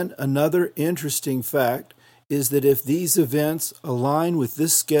 And another interesting fact is that if these events align with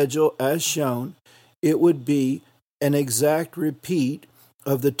this schedule as shown, it would be an exact repeat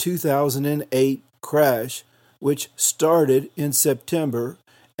of the 2008 crash, which started in September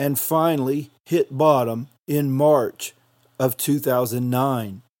and finally hit bottom in March of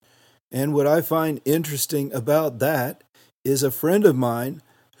 2009. And what I find interesting about that is a friend of mine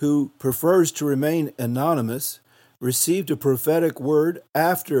who prefers to remain anonymous received a prophetic word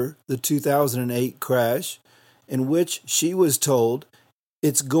after the 2008 crash in which she was told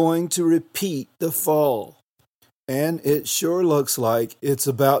it's going to repeat the fall. And it sure looks like it's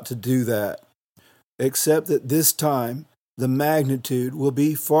about to do that, except that this time the magnitude will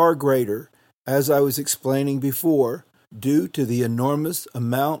be far greater, as I was explaining before, due to the enormous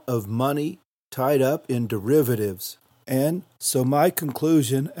amount of money tied up in derivatives. And so my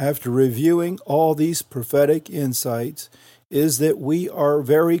conclusion after reviewing all these prophetic insights is that we are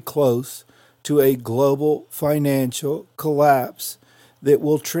very close to a global financial collapse that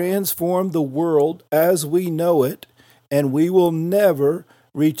will transform the world as we know it, and we will never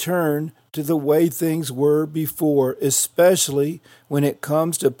return to the way things were before, especially when it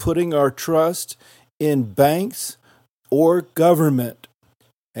comes to putting our trust in banks or government.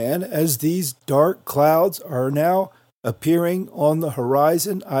 And as these dark clouds are now appearing on the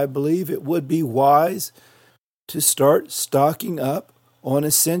horizon, I believe it would be wise to start stocking up on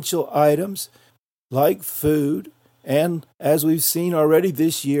essential items like food and, as we've seen already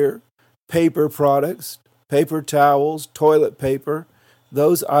this year, paper products, paper towels, toilet paper.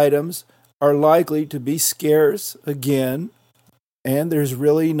 Those items are likely to be scarce again, and there's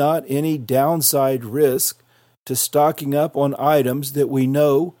really not any downside risk to stocking up on items that we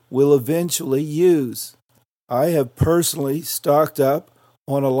know we'll eventually use. I have personally stocked up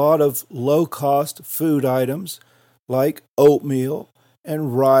on a lot of low-cost food items like oatmeal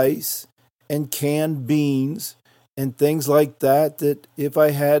and rice and canned beans and things like that, that if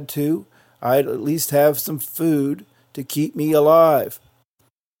I had to, I'd at least have some food to keep me alive.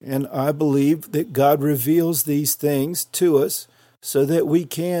 And I believe that God reveals these things to us so that we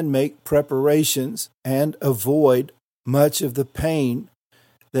can make preparations and avoid much of the pain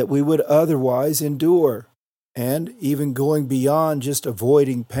that we would otherwise endure. And even going beyond just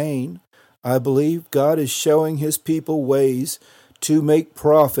avoiding pain, I believe God is showing his people ways to make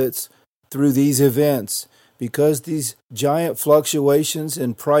profits through these events, because these giant fluctuations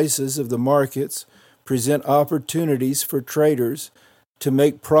in prices of the markets present opportunities for traders to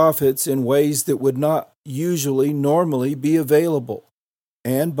make profits in ways that would not usually normally be available.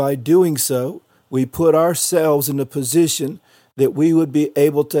 And by doing so, we put ourselves in a position that we would be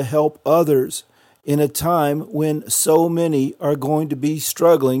able to help others in a time when so many are going to be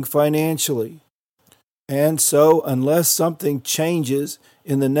struggling financially. And so, unless something changes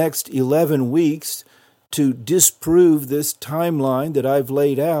in the next 11 weeks to disprove this timeline that I've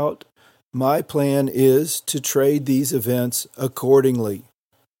laid out, my plan is to trade these events accordingly.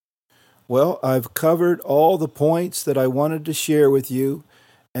 Well, I've covered all the points that I wanted to share with you,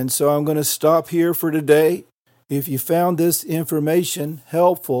 and so I'm going to stop here for today. If you found this information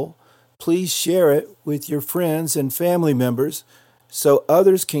helpful, please share it with your friends and family members so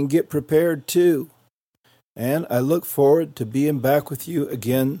others can get prepared too. And I look forward to being back with you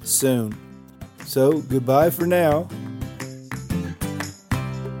again soon. So goodbye for now.